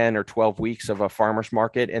first 10 or 12 weeks of a farmer's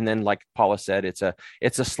market. And then like Paula said, it's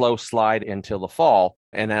a slow slide until the fall.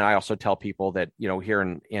 And then I also tell people that, here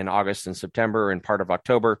in August and September and part of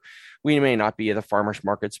October, we may not be at the farmers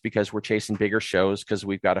markets because we're chasing bigger shows because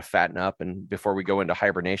we've got to fatten up and before we go into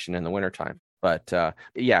hibernation in the wintertime. But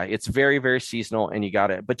it's very, very seasonal and you got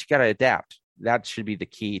to adapt. That should be the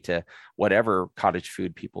key to whatever cottage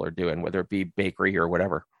food people are doing, whether it be bakery or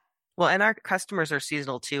whatever. Well, and our customers are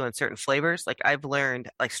seasonal too on certain flavors. Like I've learned,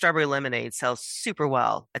 like strawberry lemonade sells super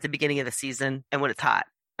well at the beginning of the season and when it's hot.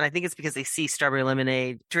 And I think it's because they see strawberry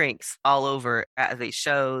lemonade drinks all over at these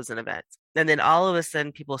shows and events. And then all of a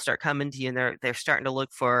sudden people start coming to you and they're starting to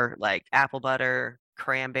look for like apple butter,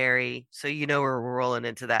 cranberry. So we're rolling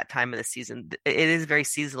into that time of the season. It is very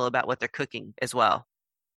seasonal about what they're cooking as well.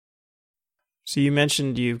 So you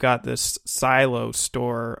mentioned you've got this silo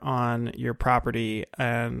store on your property,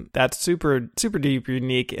 and that's super, super deep,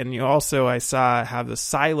 unique. And you also, I saw, have the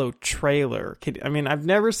silo trailer. I've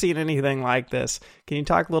never seen anything like this. Can you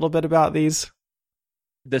talk a little bit about these?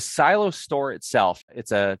 The silo store itself,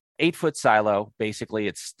 it's a 8-foot silo. Basically,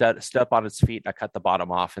 it's stood up on its feet. I cut the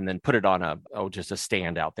bottom off and then put it on just a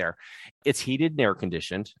stand out there. It's heated and air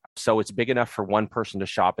conditioned. So it's big enough for one person to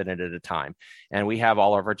shop in it at a time. And we have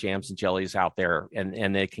all of our jams and jellies out there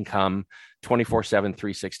and they can come 24/7,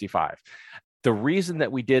 365. The reason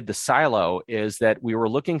that we did the silo is that we were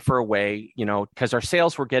looking for a way, because our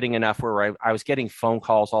sales were getting enough where I was getting phone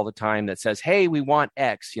calls all the time that says, hey, we want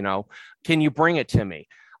X, can you bring it to me?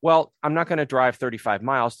 Well, I'm not going to drive 35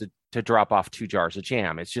 miles to drop off 2 jars of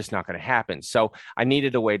jam. It's just not going to happen. So I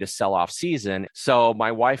needed a way to sell off season. So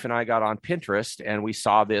my wife and I got on Pinterest and we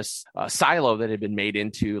saw this silo that had been made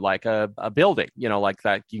into like a building, like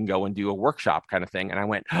that you can go and do a workshop kind of thing. And I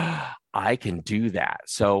went, I can do that.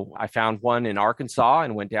 So I found one in Arkansas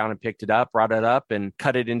and went down and picked it up, brought it up and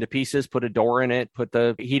cut it into pieces, put a door in it, put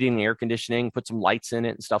the heating and air conditioning, put some lights in it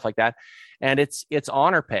and stuff like that. And it's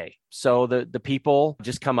honor pay. So the people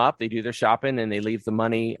just come up, they do their shopping and they leave the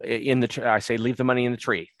money in the, I say leave the money in the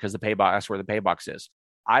tree because that's where the pay box is.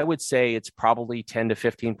 I would say it's probably 10 to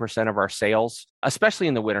 15% of our sales, especially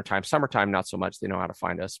in the wintertime. Summertime, not so much. They know how to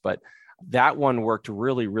find us, but that one worked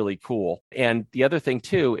really, really cool. And the other thing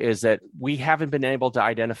too is that we haven't been able to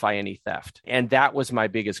identify any theft. And that was my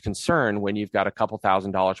biggest concern when you've got a couple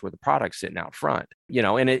 $1,000s worth of products sitting out front,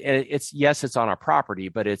 and it's on our property,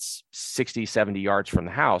 but it's 60, 70 yards from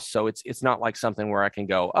the house. So it's not like something where I can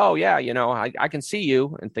go, oh yeah, I can see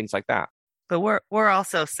you and things like that. But we're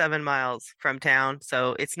also 7 miles from town.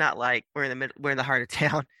 So it's not like we're in the heart of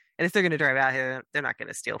town. And if they're going to drive out here, they're not going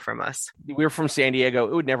to steal from us. We're from San Diego.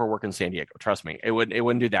 It would never work in San Diego. Trust me. It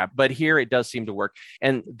wouldn't do that. But here it does seem to work.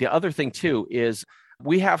 And the other thing too is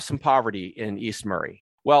we have some poverty in East Murray.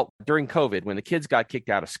 Well, during COVID, when the kids got kicked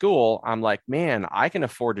out of school, I'm like, man, I can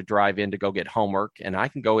afford to drive in to go get homework and I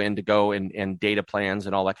can go in to go and data plans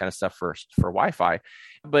and all that kind of stuff for Wi-Fi.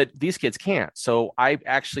 But these kids can't. So I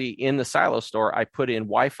actually, in the silo store, I put in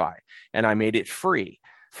Wi-Fi and I made it free.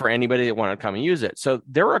 for anybody that wanted to come and use it. So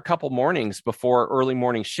there were a couple mornings before early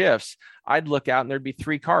morning shifts, I'd look out and there'd be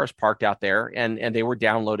 3 cars parked out there, and they were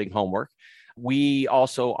downloading homework. We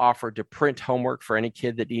also offered to print homework for any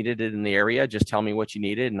kid that needed it in the area. Just tell me what you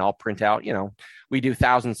needed and I'll print out, we do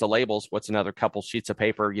thousands of labels. What's another couple sheets of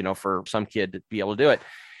paper, for some kid to be able to do it.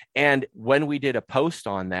 And when we did a post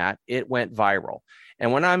on that, it went viral.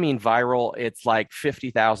 And when I mean viral, it's like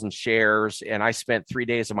 50,000 shares. And I spent 3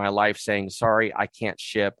 days of my life saying, sorry, I can't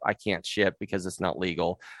ship because it's not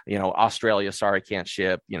legal. Australia, sorry, I can't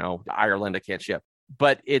ship. Ireland, I can't ship.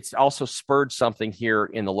 But it's also spurred something here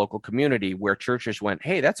in the local community where churches went,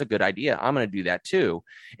 hey, that's a good idea. I'm going to do that too.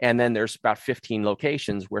 And then there's about 15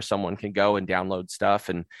 locations where someone can go and download stuff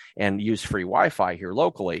and use free Wi-Fi here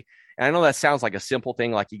locally. And I know that sounds like a simple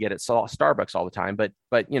thing like you get at Starbucks all the time, but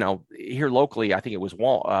here locally, I think it was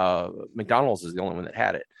McDonald's is the only one that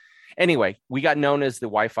had it. Anyway, we got known as the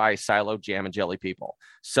Wi-Fi silo jam and jelly people.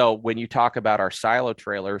 So when you talk about our silo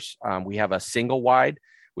trailers, we have a single wide,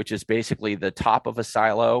 which is basically the top of a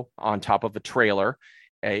silo on top of a trailer.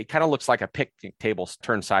 It kind of looks like a picnic table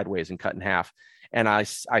turned sideways and cut in half. And I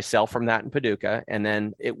sell from that in Paducah. And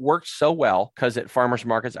then it works so well because at farmers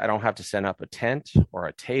markets, I don't have to set up a tent or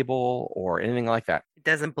a table or anything like that. It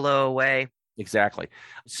doesn't blow away. Exactly.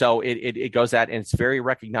 So it goes out and it's very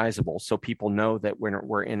recognizable. So people know that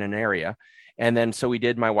we're in an area. And then, so we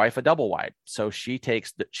did my wife a double wide. So she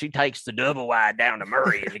takes the double wide down to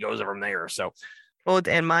Murray and it goes from there. So. Well,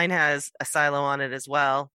 and mine has a silo on it as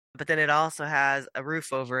well, but then it also has a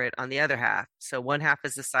roof over it on the other half. So one half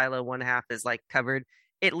is the silo, one half is like covered.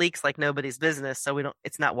 It leaks like nobody's business, so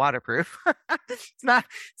it's not waterproof. It's not.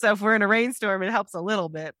 So if we're in a rainstorm, it helps a little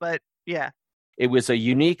bit, but yeah. It was a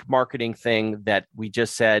unique marketing thing that we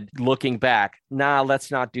just said, looking back,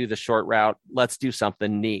 let's not do the short route. Let's do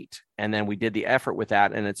something neat. And then we did the effort with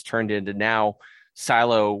that, and it's turned into now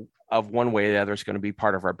silo of one way or the other is going to be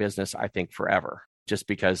part of our business, I think, forever. Just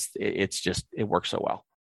because it works so well.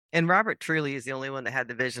 And Robert truly is the only one that had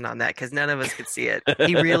the vision on that because none of us could see it.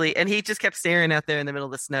 He just kept staring out there in the middle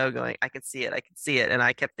of the snow going, I can see it. And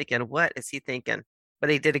I kept thinking, what is he thinking? But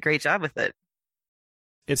he did a great job with it.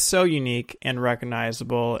 It's so unique and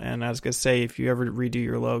recognizable. And I was going to say, if you ever redo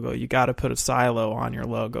your logo, you got to put a silo on your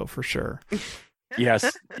logo for sure.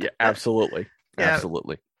 Yes, yeah, absolutely. Yeah.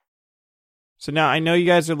 Absolutely. So now I know you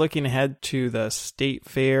guys are looking ahead to the state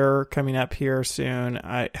fair coming up here soon.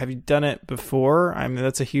 Have you done it before? I mean,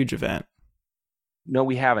 that's a huge event. No,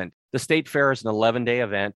 we haven't. The state fair is an 11-day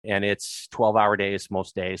event and it's 12-hour days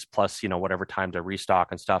most days, plus, whatever time to restock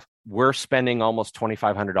and stuff. We're spending almost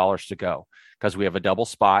 $2,500 to go because we have a double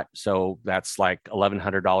spot. So that's like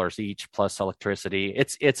 $1,100 each plus electricity.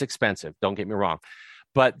 It's expensive. Don't get me wrong.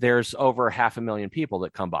 But there's over 500,000 people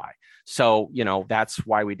that come by. So, that's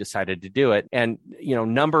why we decided to do it. And,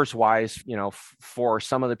 numbers wise, for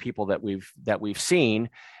some of the people that we've seen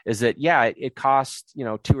is that, it costs,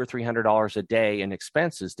 $200 or $300 a day in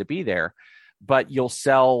expenses to be there, but you'll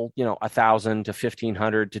sell, $1,000 to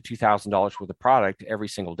 $1,500 to $2,000 worth of product every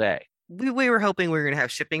single day. We were hoping we were going to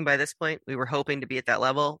have shipping by this point. We were hoping to be at that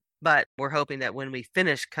level, but we're hoping that when we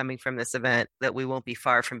finish coming from this event, that we won't be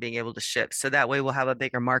far from being able to ship. So that way we'll have a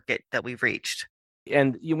bigger market that we've reached.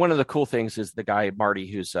 And one of the cool things is the guy, Marty,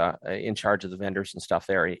 who's in charge of the vendors and stuff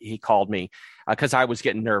there, he called me because I was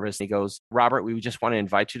getting nervous. He goes, Robert, we just want to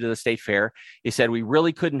invite you to the state fair. He said, we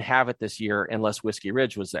really couldn't have it this year unless Whiskey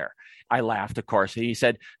Ridge was there. I laughed, of course. He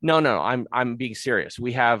said, no, I'm being serious.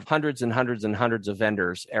 We have hundreds and hundreds and hundreds of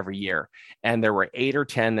vendors every year. And there were 8 or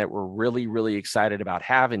 10 that were really, really excited about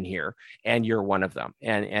having here. And you're one of them.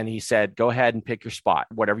 And he said, go ahead and pick your spot,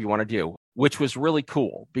 whatever you want to do, which was really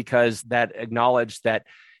cool because that acknowledged that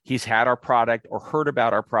he's had our product or heard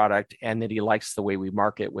about our product and that he likes the way we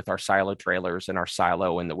market with our silo trailers and our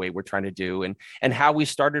silo and the way we're trying to do and how we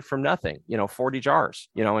started from nothing, 40 jars,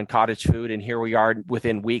 and cottage food. And here we are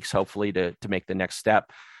within weeks, hopefully to make the next step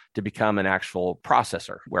to become an actual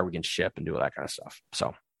processor where we can ship and do all that kind of stuff.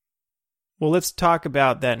 So. Well, let's talk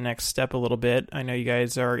about that next step a little bit. I know you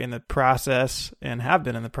guys are in the process and have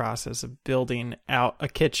been in the process of building out a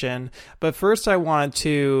kitchen. But first, I want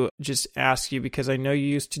to just ask you, because I know you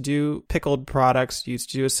used to do pickled products, you used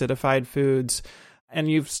to do acidified foods, and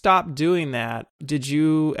you've stopped doing that. Did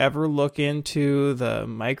you ever look into the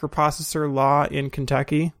microprocessor law in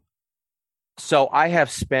Kentucky? So I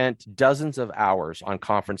have spent dozens of hours on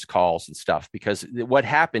conference calls and stuff because what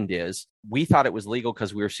happened is we thought it was legal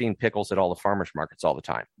because we were seeing pickles at all the farmers markets all the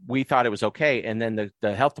time. We thought it was okay. And then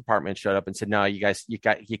the health department showed up and said, no, you guys, you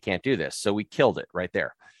can't do this. So we killed it right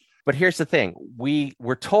there. But here's the thing. We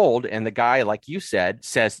were told, and the guy, like you said,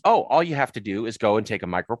 says, oh, all you have to do is go and take a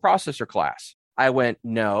microprocessor class. I went,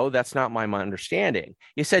 no, that's not my understanding.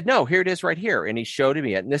 He said, no, here it is right here. And he showed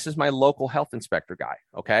me it. And this is my local health inspector guy.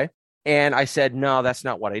 Okay. And I said, no, that's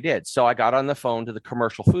not what I did. So I got on the phone to the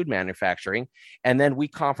commercial food manufacturing. And then we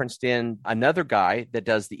conferenced in another guy that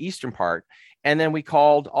does the eastern part. And then we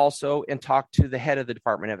called also and talked to the head of the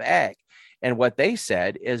Department of Ag. And what they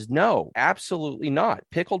said is, no, absolutely not.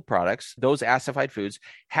 Pickled products, those acidified foods,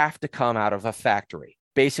 have to come out of a factory,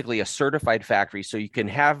 basically a certified factory. So you can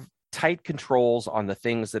have tight controls on the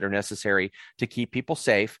things that are necessary to keep people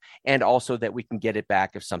safe, and also that we can get it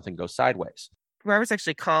back if something goes sideways. Robert's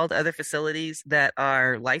actually called other facilities that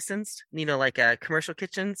are licensed, like commercial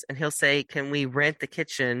kitchens, and he'll say, can we rent the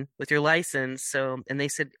kitchen with your license? And they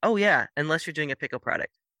said, oh yeah, unless you're doing a pickle product.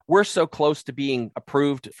 We're so close to being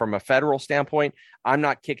approved from a federal standpoint. I'm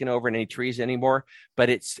not kicking over any trees anymore, but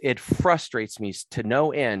it frustrates me to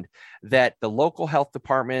no end that the local health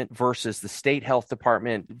department versus the state health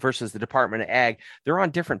department versus the Department of Ag, they're on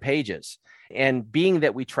different pages. And being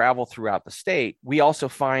that we travel throughout the state, we also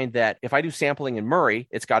find that if I do sampling in Murray,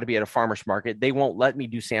 it's got to be at a farmer's market. They won't let me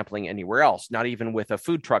do sampling anywhere else, not even with a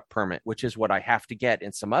food truck permit, which is what I have to get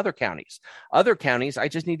in some other counties. Other counties, I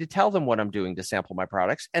just need to tell them what I'm doing to sample my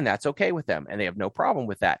products, and that's okay with them. And they have no problem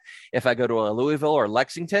with that. If I go to a Louisville or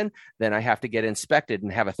Lexington, then I have to get inspected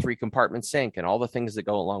and have a 3-compartment sink and all the things that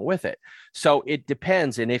go along with it. So it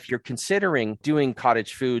depends. And if you're considering doing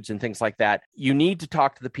cottage foods and things like that, you need to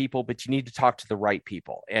talk to the people, but you need to talk to the right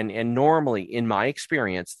people. And normally, in my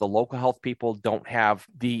experience, the local health people don't have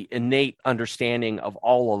the innate understanding of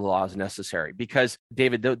all of the laws necessary, because,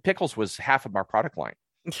 David, the pickles was half of our product line.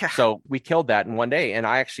 Yeah. So we killed that in one day. And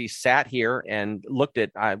I actually sat here and looked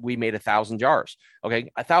at, we made 1,000 jars. Okay.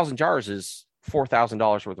 1,000 jars is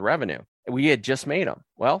 $4,000 worth of revenue. We had just made them.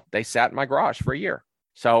 Well, they sat in my garage for a year.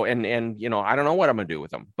 So, and I don't know what I'm going to do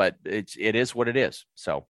with them, but it is what it is.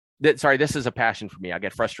 So this is a passion for me. I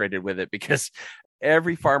get frustrated with it because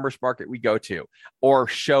every farmer's market we go to or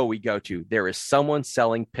show we go to, there is someone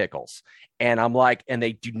selling pickles. And I'm like, and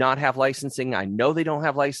they do not have licensing. I know they don't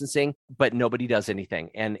have licensing, but nobody does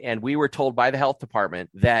anything. And we were told by the health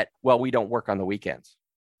department that, well, we don't work on the weekends.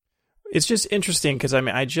 It's just interesting because,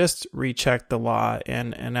 I just rechecked the law,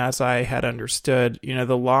 and as I had understood,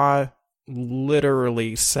 the law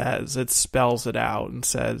literally says, it spells it out and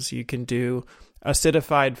says you can do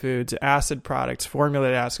acidified foods, acid products,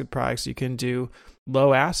 formulated acid products. You can do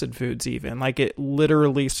low acid foods even. Like, it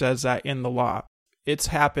literally says that in the law. It's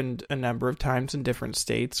happened a number of times in different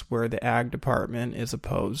states where the ag department is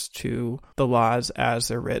opposed to the laws as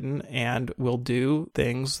they're written and will do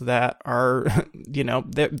things that are,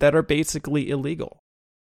 that are basically illegal.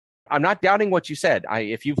 I'm not doubting what you said.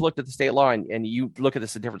 If you've looked at the state law and you look at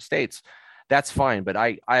this in different states, that's fine. But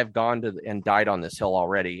I've gone to and died on this hill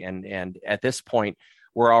already. And at this point,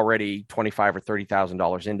 we're already $25,000 or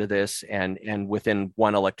 $30,000 into this, and within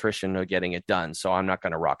one electrician of getting it done. So I'm not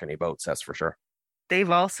going to rock any boats, that's for sure. They've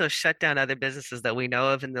also shut down other businesses that we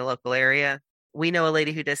know of in the local area. We know a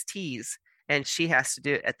lady who does teas, and she has to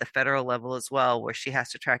do it at the federal level as well, where she has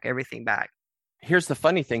to track everything back. Here's the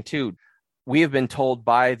funny thing, too. We have been told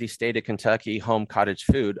by the state of Kentucky Home Cottage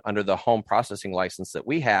Food, under the home processing license that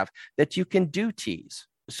we have, that you can do teas.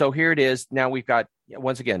 So here it is. Now we've got,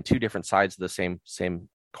 once again, two different sides of the same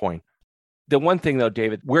coin. The one thing, though,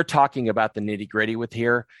 David, we're talking about the nitty gritty with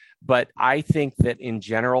here, but I think that in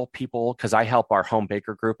general, people, because I help our home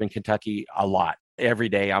baker group in Kentucky a lot. Every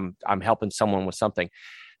day I'm helping someone with something.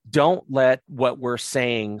 Don't let what we're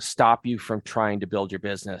saying stop you from trying to build your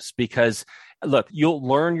business, because look, you'll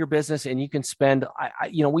learn your business and you can spend,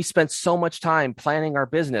 we spent so much time planning our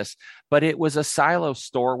business, but it was a silo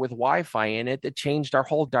store with Wi-Fi in it that changed our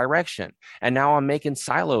whole direction. And now I'm making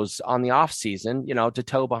silos on the off season, to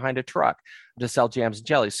tow behind a truck to sell jams and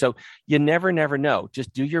jellies. So you never know.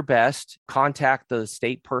 Just do your best. Contact the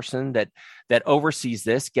state person that oversees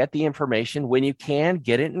this. Get the information. When you can,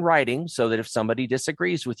 get it in writing so that if somebody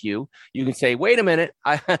disagrees with you, you can say, wait a minute,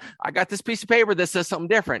 I got this piece of paper that says something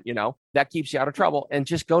different. That keeps you out of trouble, and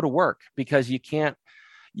just go to work, because you can't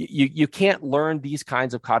learn these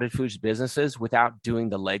kinds of cottage foods businesses without doing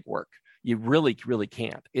the legwork. You really, really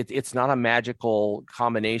can't. It's not a magical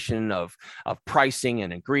combination of pricing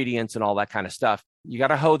and ingredients and all that kind of stuff. You got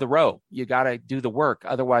to hoe the row. You got to do the work.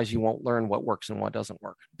 Otherwise, you won't learn what works and what doesn't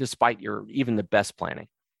work, despite even the best planning.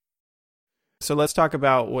 So let's talk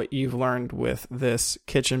about what you've learned with this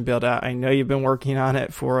kitchen build out. I know you've been working on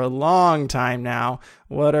it for a long time now.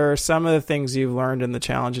 What are some of the things you've learned and the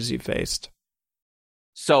challenges you faced?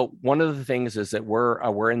 So one of the things is that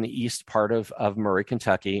we're in the east part of Murray,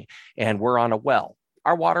 Kentucky, and we're on a well.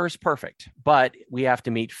 Our water is perfect, but we have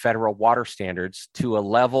to meet federal water standards to a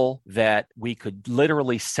level that we could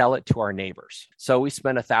literally sell it to our neighbors. So we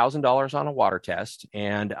spent $1,000 on a water test,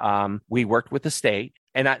 and we worked with the state.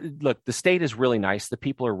 And look, the state is really nice. The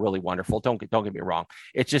people are really wonderful. Don't get me wrong.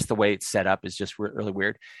 It's just the way it's set up is just really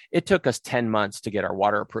weird. It took us 10 months to get our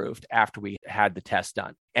water approved after we had the test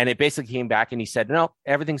done. And it basically came back and he said, no,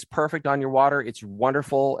 everything's perfect on your water. It's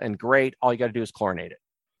wonderful and great. All you got to do is chlorinate it.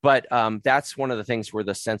 But that's one of the things where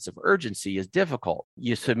the sense of urgency is difficult.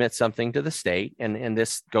 You submit something to the state, and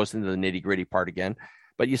this goes into the nitty gritty part again,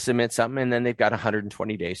 but you submit something and then they've got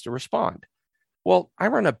 120 days to respond. Well, I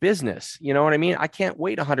run a business, you know what I mean? I can't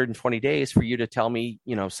wait 120 days for you to tell me,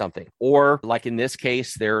 something. Or like in this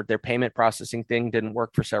case, their payment processing thing didn't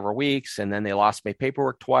work for several weeks, and then they lost my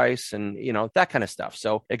paperwork twice, and that kind of stuff.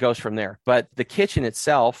 So it goes from there. But the kitchen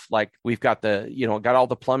itself, like we've got got all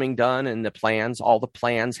the plumbing done and the plans. All the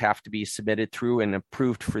plans have to be submitted through and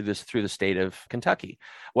approved through the state of Kentucky.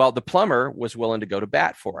 Well, the plumber was willing to go to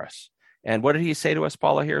bat for us. And what did he say to us,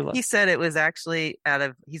 Paula, here? He said it was actually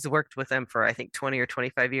he's worked with them for, I think, 20 or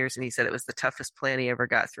 25 years. And he said it was the toughest plan he ever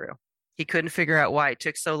got through. He couldn't figure out why it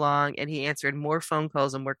took so long. And he answered more phone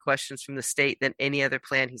calls and more questions from the state than any other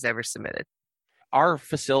plan he's ever submitted. Our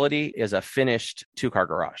facility is a finished 2-car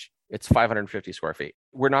garage. It's 550 square feet.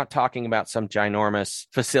 We're not talking about some ginormous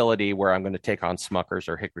facility where I'm going to take on Smuckers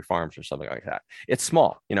or Hickory Farms or something like that. It's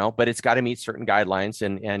small, but it's got to meet certain guidelines.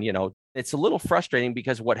 And it's a little frustrating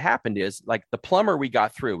because what happened is, like, the plumber we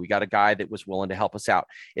got a guy that was willing to help us out.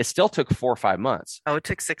 It still took 4 or 5 months. Oh, it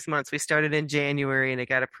took 6 months. We started in January and it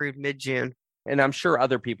got approved mid-June. And I'm sure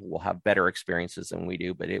other people will have better experiences than we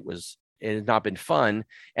do, but it has not been fun.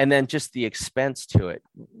 And then just the expense to it.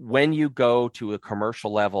 When you go to a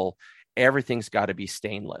commercial level, everything's got to be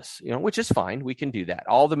stainless, which is fine. We can do that.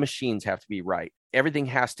 All the machines have to be right. Everything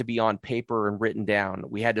has to be on paper and written down.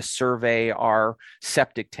 We had to survey our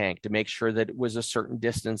septic tank to make sure that it was a certain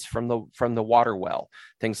distance from the water well,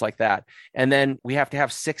 things like that. And then we have to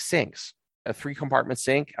have 6 sinks, a 3-compartment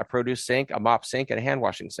sink, a produce sink, a mop sink, and a hand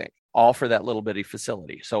washing sink, all for that little bitty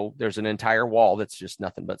facility. So there's an entire wall that's just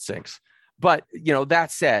nothing but sinks. But, that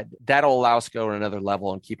said, that'll allow us to go to another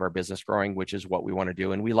level and keep our business growing, which is what we want to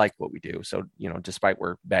do. And we like what we do. So, despite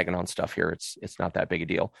we're bagging on stuff here, it's not that big a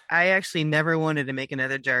deal. I actually never wanted to make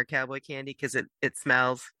another jar of cowboy candy because it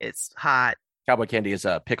smells, it's hot. Cowboy candy is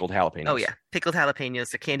pickled jalapenos. Oh, yeah. Pickled jalapenos,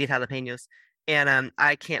 so candied jalapenos. And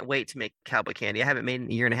I can't wait to make cowboy candy. I haven't made it in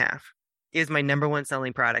a year and a half. It was my number one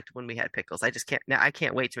selling product when we had pickles. I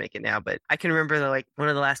can't wait to make it now, but I can remember one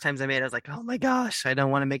of the last times I made it, I was like, oh my gosh, I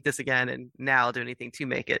don't want to make this again. And now I'll do anything to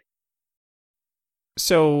make it.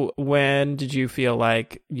 So when did you feel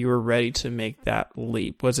like you were ready to make that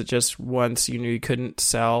leap? Was it just once you knew you couldn't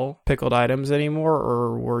sell pickled items anymore,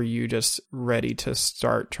 or were you just ready to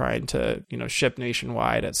start trying to, ship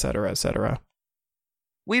nationwide, et cetera, et cetera?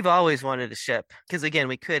 We've always wanted to ship because, again,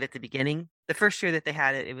 we could at the beginning. The first year that they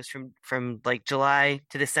had it, it was from like July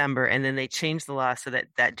to December, and then they changed the law so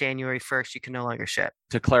that January 1st, you can no longer ship.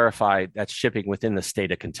 To clarify, that's shipping within the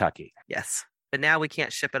state of Kentucky. Yes. But now we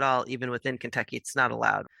can't ship at all, even within Kentucky. It's not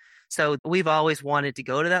allowed. So we've always wanted to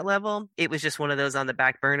go to that level. It was just one of those on the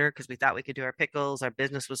back burner because we thought we could do our pickles. Our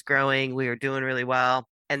business was growing. We were doing really well.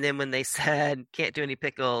 And then when they said can't do any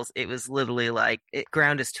pickles, it was literally like it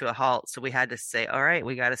ground us to a halt. So we had to say, all right,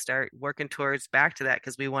 we got to start working towards back to that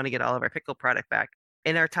because we want to get all of our pickle product back.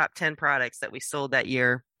 In our top 10 products that we sold that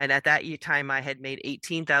year, and at that time I had made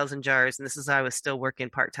 18,000 jars, and this is I was still working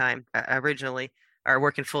part-time originally, or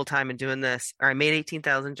working full-time and doing this. Or I made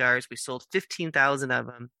 18,000 jars. We sold 15,000 of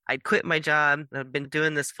them. I'd quit my job. I've been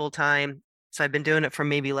doing this full-time. So I've been doing it for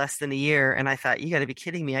maybe less than a year. And I thought, you got to be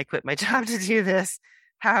kidding me. I quit my job to do this.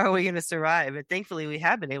 How are we going to survive? And thankfully, we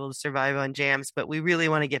have been able to survive on jams, but we really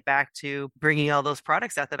want to get back to bringing all those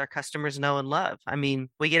products out that our customers know and love. I mean,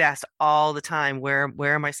 we get asked all the time, where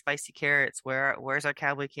are my spicy carrots? Where's our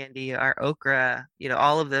cowboy candy, our okra,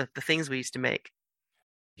 all of the things we used to make.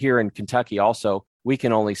 Here in Kentucky also, we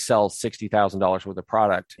can only sell $60,000 worth of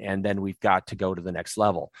product, and then we've got to go to the next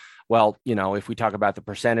level. Well, if we talk about the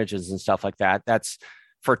percentages and stuff like that, that's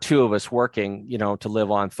for 2 of us working, to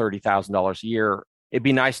live on $30,000 a year. It'd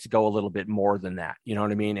be nice to go a little bit more than that. You know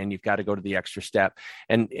what I mean? And you've got to go to the extra step.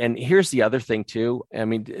 And here's the other thing too. I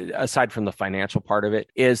mean, aside from the financial part of it,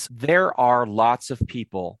 is there are lots of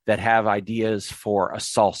people that have ideas for a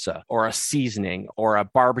salsa or a seasoning or a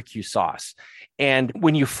barbecue sauce. And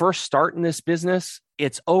when you first start in this business,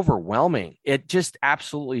 it's overwhelming. It just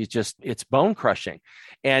absolutely it's bone crushing.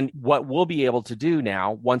 And what we'll be able to do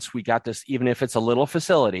now, once we got this, even if it's a little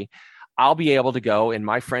facility, I'll be able to go, and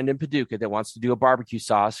my friend in Paducah that wants to do a barbecue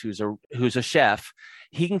sauce, who's a chef,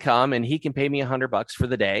 he can come and he can pay me $100 for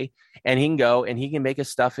the day, and he can go and he can make his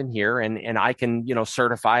stuff in here, and I can,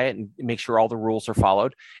 certify it and make sure all the rules are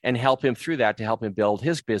followed and help him through that to help him build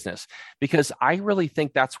his business. Because I really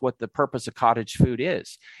think that's what the purpose of cottage food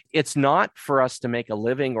is. It's not for us to make a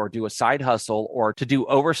living or do a side hustle or to do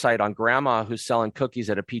oversight on grandma who's selling cookies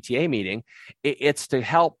at a PTA meeting. It's to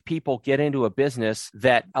help people get into a business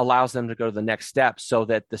that allows them to go to the next step so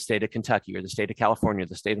that the state of Kentucky or the state of California,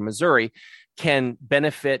 the state of Missouri can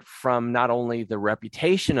benefit from not only the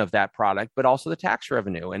reputation of that product, but also the tax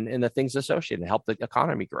revenue and the things associated to help the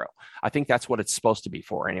economy grow. I think that's what it's supposed to be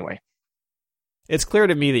for anyway. It's clear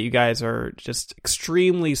to me that you guys are just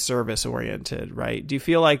extremely service oriented, right? Do you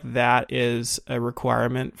feel like that is a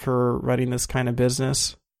requirement for running this kind of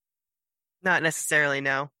business? Not necessarily,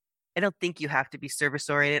 no. I don't think you have to be service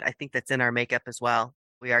oriented. I think that's in our makeup as well.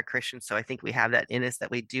 We are Christians, so I think we have that in us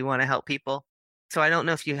that we do want to help people. So I don't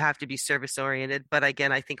know if you have to be service oriented, but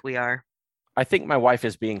again, I think we are. I think my wife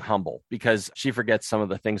is being humble because she forgets some of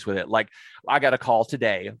the things with it. Like, I got a call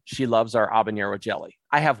today. She loves our habanero jelly.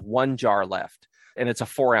 I have one jar left, and it's a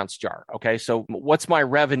 4-ounce jar. Okay. So what's my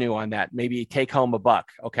revenue on that? Maybe take home $1.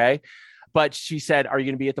 Okay. But she said, are you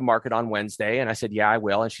going to be at the market on Wednesday? And I said, yeah, I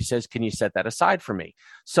will. And she says, can you set that aside for me?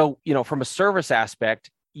 So, from a service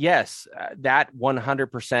aspect, yes, that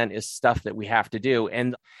 100% is stuff that we have to do.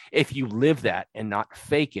 And if you live that and not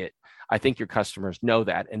fake it, I think your customers know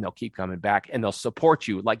that, and they'll keep coming back and they'll support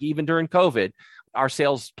you. Like, even during COVID, our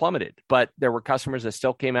sales plummeted, but there were customers that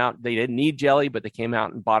still came out. They didn't need jelly, but they came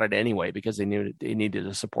out and bought it anyway because they knew they needed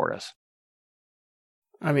to support us.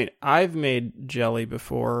 I mean, I've made jelly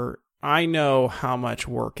before. I know how much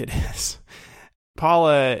work it is.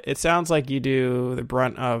 Paula, it sounds like you do the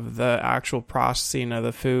brunt of the actual processing of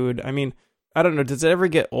the food. I mean, I don't know, does it ever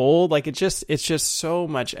get old? Like, it's just so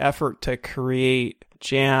much effort to create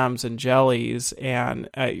jams and jellies, and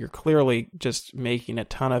you're clearly just making a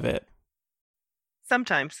ton of it.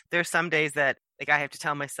 Sometimes there's some days that, like, I have to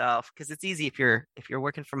tell myself, because it's easy if you're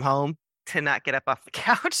working from home to not get up off the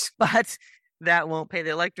couch, but that won't pay the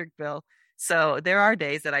electric bill. So there are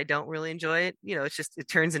days that I don't really enjoy it. It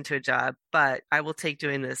turns into a job, but I will take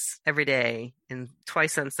doing this every day and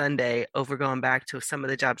twice on Sunday over going back to some of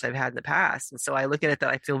the jobs I've had in the past. And so I look at it that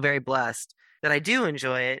I feel very blessed that I do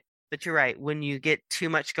enjoy it. But you're right. When you get too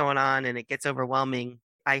much going on and it gets overwhelming,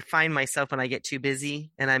 I find myself when I get too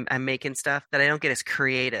busy and I'm making stuff that I don't get as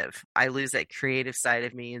creative. I lose that creative side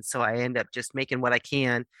of me. And so I end up just making what I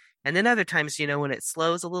can. And then other times, when it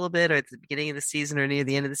slows a little bit or at the beginning of the season or near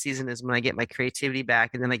the end of the season is when I get my creativity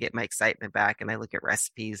back, and then I get my excitement back and I look at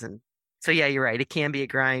recipes. And so, yeah, you're right. It can be a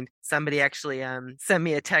grind. Somebody actually sent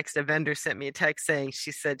me a text. A vendor sent me a text saying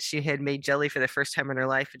she said she had made jelly for the first time in her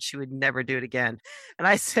life and she would never do it again. And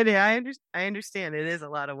I said, yeah, I understand. It is a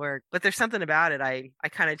lot of work, but there's something about it. I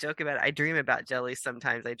kind of joke about it. I dream about jelly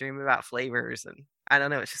sometimes. I dream about flavors, and I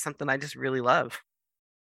don't know. It's just something I just really love.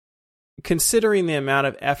 Considering the amount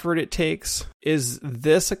of effort it takes, is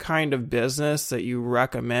this a kind of business that you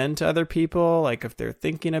recommend to other people? Like, if they're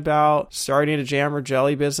thinking about starting a jam or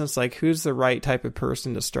jelly business, like, who's the right type of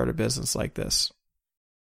person to start a business like this?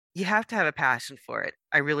 You have to have a passion for it.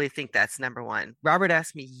 I really think that's number one. Robert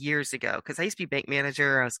asked me years ago, because I used to be bank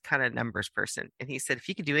manager. I was kind of a numbers person. And he said, if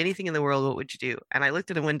you could do anything in the world, what would you do? And I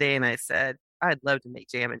looked at him one day and I said, I'd love to make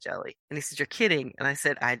jam and jelly. And he said, you're kidding. And I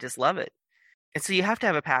said, I just love it. And so you have to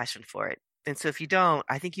have a passion for it. And so if you don't,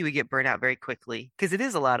 I think you would get burnt out very quickly because it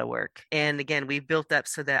is a lot of work. And again, we've built up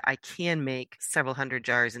so that I can make several hundred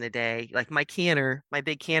jars in a day. Like my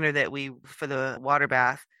big canner that for the water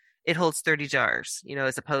bath, it holds 30 jars,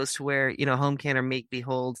 as opposed to where, home canner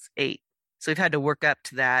holds 8. So we've had to work up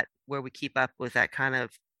to that where we keep up with that kind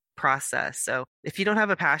of process. So if you don't have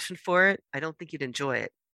a passion for it, I don't think you'd enjoy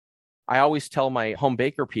it. I always tell my home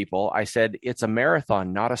baker people, I said, it's a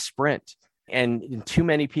marathon, not a sprint. And too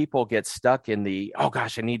many people get stuck in oh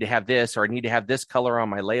gosh, I need to have this, or I need to have this color on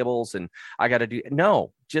my labels, and I got to do.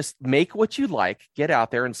 No, just make what you like, get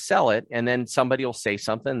out there and sell it. And then somebody will say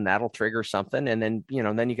something, and that'll trigger something. And then,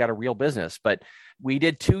 then you got a real business. But we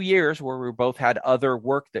did 2 years where we both had other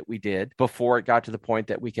work that we did before it got to the point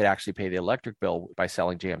that we could actually pay the electric bill by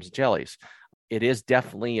selling jams and jellies. It is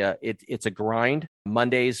definitely it's a grind.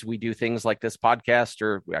 Mondays, we do things like this podcast,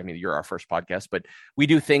 you're our first podcast, but we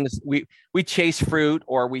do things, we chase fruit,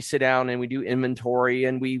 or we sit down and we do inventory,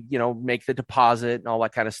 and we, make the deposit and all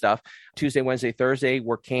that kind of stuff. Tuesday, Wednesday, Thursday,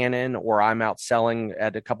 we're canning, or I'm out selling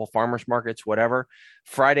at a couple farmers markets, whatever.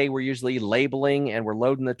 Friday, we're usually labeling, and we're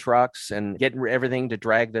loading the trucks and getting everything to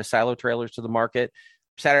drag the silo trailers to the market.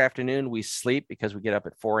 Saturday afternoon, we sleep because we get up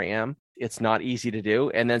at 4 a.m. It's not easy to do.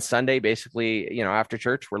 And then Sunday, basically, after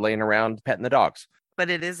church, we're laying around petting the dogs. But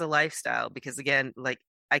it is a lifestyle because, again, like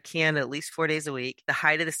I can at least 4 days a week. The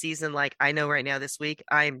height of the season, like I know right now this week,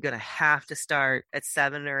 I am going to have to start at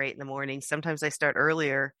 7 or 8 in the morning. Sometimes I start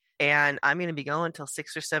earlier and I'm going to be going till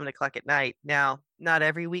 6 or 7 o'clock at night. Now, not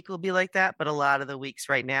every week will be like that, but a lot of the weeks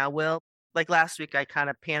right now will. Like last week, I kind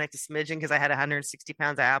of panicked a smidgen because I had 160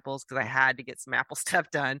 pounds of apples because I had to get some apple stuff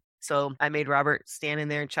done. So I made Robert stand in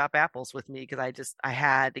there and chop apples with me because I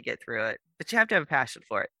had to get through it. But you have to have a passion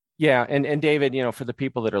for it. Yeah. And David, for the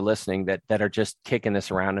people that are listening that are just kicking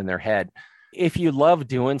this around in their head, if you love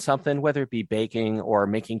doing something, whether it be baking or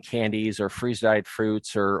making candies or freeze-dried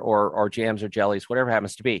fruits or jams or jellies, whatever it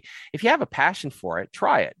happens to be, if you have a passion for it,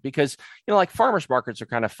 try it. Because, like farmers markets are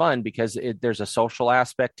kind of fun because there's a social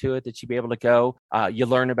aspect to it that you be able to go. You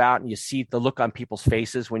learn about and you see the look on people's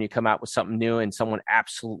faces when you come out with something new and someone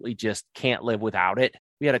absolutely just can't live without it.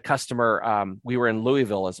 We had a customer, we were in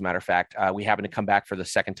Louisville, as a matter of fact. We happened to come back for the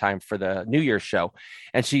second time for the New Year's show.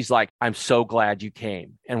 And she's like, I'm so glad you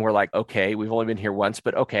came. And we're like, okay, we've only been here once,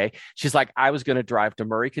 but okay. She's like, I was going to drive to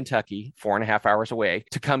Murray, Kentucky, 4.5 hours away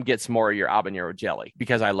to come get some more of your habanero jelly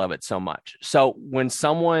because I love it so much. So when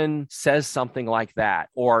someone says something like that,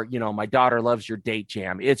 or, my daughter loves your date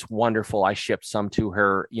jam, it's wonderful. I shipped some to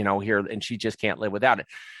her, here, and she just can't live without it.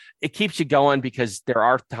 It keeps you going because there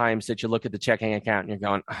are times that you look at the checking account and you're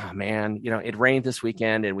going, oh man, it rained this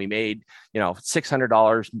weekend and we made, $600,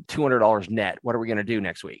 $200 net. What are we going to do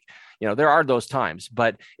next week? There are those times,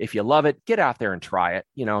 but if you love it, get out there and try it,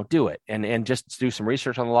 do it and just do some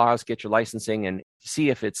research on the laws, get your licensing and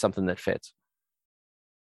see if it's something that fits.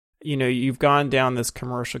 You've gone down this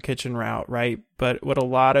commercial kitchen route, right? But what a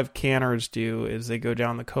lot of canners do is they go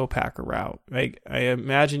down the co-packer route. Like, I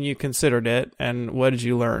imagine you considered it, and what did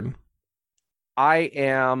you learn? I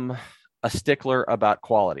am a stickler about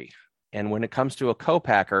quality. And when it comes to a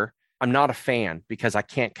co-packer, I'm not a fan because I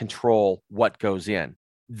can't control what goes in.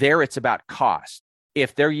 There, it's about cost.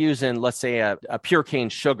 If they're using, let's say, a pure cane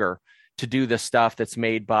sugar to do the stuff that's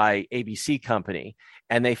made by ABC company,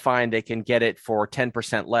 and they find they can get it for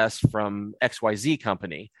 10% less from XYZ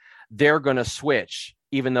company, they're going to switch,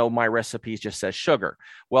 even though my recipe just says sugar.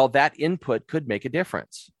 Well, that input could make a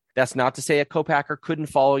difference. That's not to say a co-packer couldn't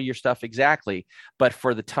follow your stuff exactly, but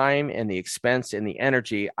for the time and the expense and the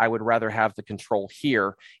energy, I would rather have the control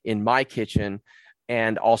here in my kitchen.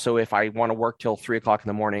 And also, if I want to work till 3 o'clock in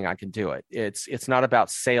the morning, I can do it. It's not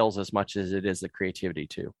about sales as much as it is the creativity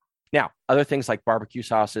too. Now, other things like barbecue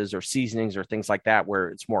sauces or seasonings or things like that, where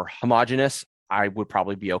it's more homogenous, I would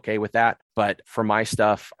probably be okay with that. But for my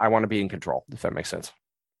stuff, I want to be in control, if that makes sense.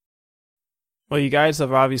 Well, you guys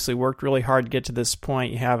have obviously worked really hard to get to this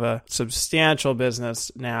point. You have a substantial business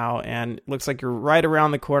now, and it looks like you're right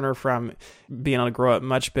around the corner from being able to grow it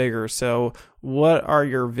much bigger. So what are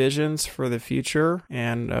your visions for the future,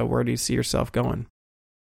 and where do you see yourself going?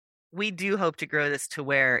 We do hope to grow this to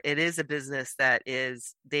where it is a business that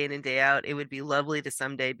is day in and day out. It would be lovely to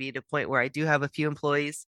someday be to a point where I do have a few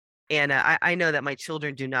employees. And I know that my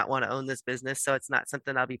children do not want to own this business, so it's not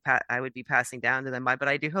something I would be passing down to them. But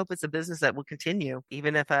I do hope it's a business that will continue,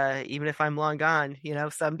 even if I'm long gone.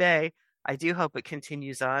 Someday I do hope it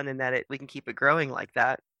continues on, and that we can keep it growing like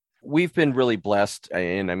that. We've been really blessed,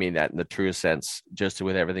 and I mean that in the truest sense, just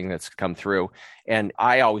with everything that's come through. And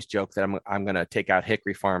I always joke that I'm going to take out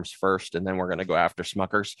Hickory Farms first, and then we're going to go after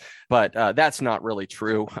Smuckers. But that's not really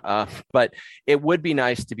true. But it would be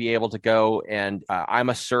nice to be able to go, and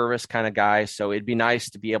I'm a service kind of guy, so it'd be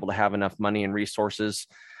nice to be able to have enough money and resources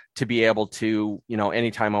to be able to,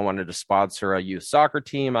 anytime I wanted to sponsor a youth soccer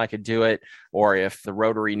team, I could do it. Or if the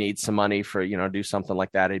Rotary needs some money for, do something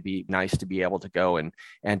like that, it'd be nice to be able to go and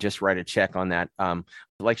just write a check on that.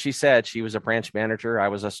 Like she said, she was a branch manager. I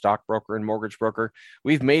was a stockbroker and mortgage broker.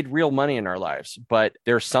 We've made real money in our lives, but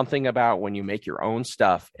there's something about when you make your own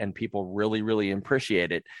stuff and people really, really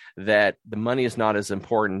appreciate it, that the money is not as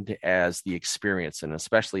important as the experience. And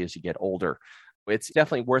especially as you get older, it's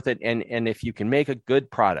definitely worth it. And if you can make a good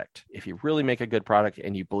product, if you really make a good product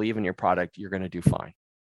and you believe in your product, you're going to do fine.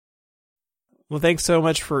 Well, thanks so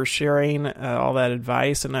much for sharing all that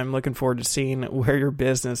advice, and I'm looking forward to seeing where your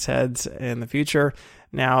business heads in the future.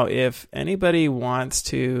 Now, if anybody wants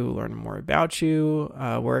to learn more about you,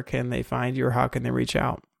 where can they find you or how can they reach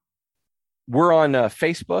out? We're on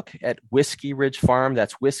Facebook at Whiskey Ridge Farm.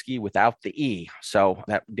 That's whiskey without the E. So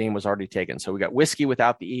that name was already taken. So we got whiskey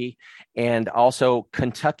without the E, and also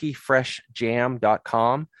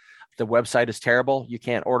KentuckyFreshJam.com. The website is terrible. You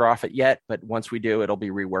can't order off it yet, but once we do, it'll be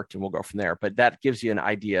reworked and we'll go from there. But that gives you an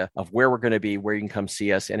idea of where we're going to be, where you can come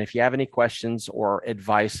see us. And if you have any questions or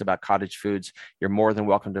advice about cottage foods, you're more than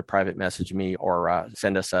welcome to private message me or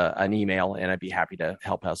send us an email, and I'd be happy to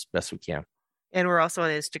help us best we can. And we're also on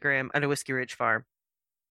Instagram under Whiskey Ridge Farm.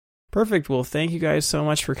 Perfect. Well, thank you guys so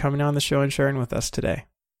much for coming on the show and sharing with us today.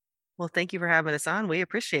 Well, thank you for having us on. We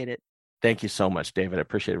appreciate it. Thank you so much, David. I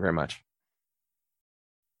appreciate it very much.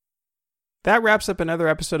 That wraps up another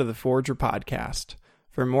episode of the Forager Podcast.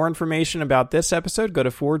 For more information about this episode, go to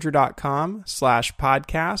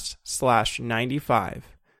forager.com/podcast/95.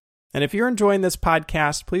 And if you're enjoying this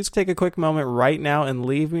podcast, please take a quick moment right now and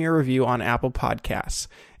leave me a review on Apple Podcasts.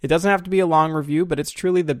 It doesn't have to be a long review, but it's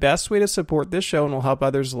truly the best way to support this show and will help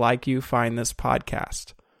others like you find this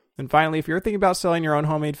podcast. And finally, if you're thinking about selling your own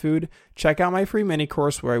homemade food, check out my free mini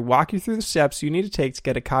course where I walk you through the steps you need to take to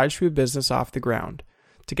get a cottage food business off the ground.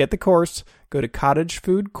 To get the course, go to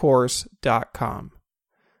cottagefoodcourse.com.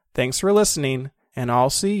 Thanks for listening, and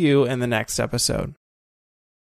I'll see you in the next episode.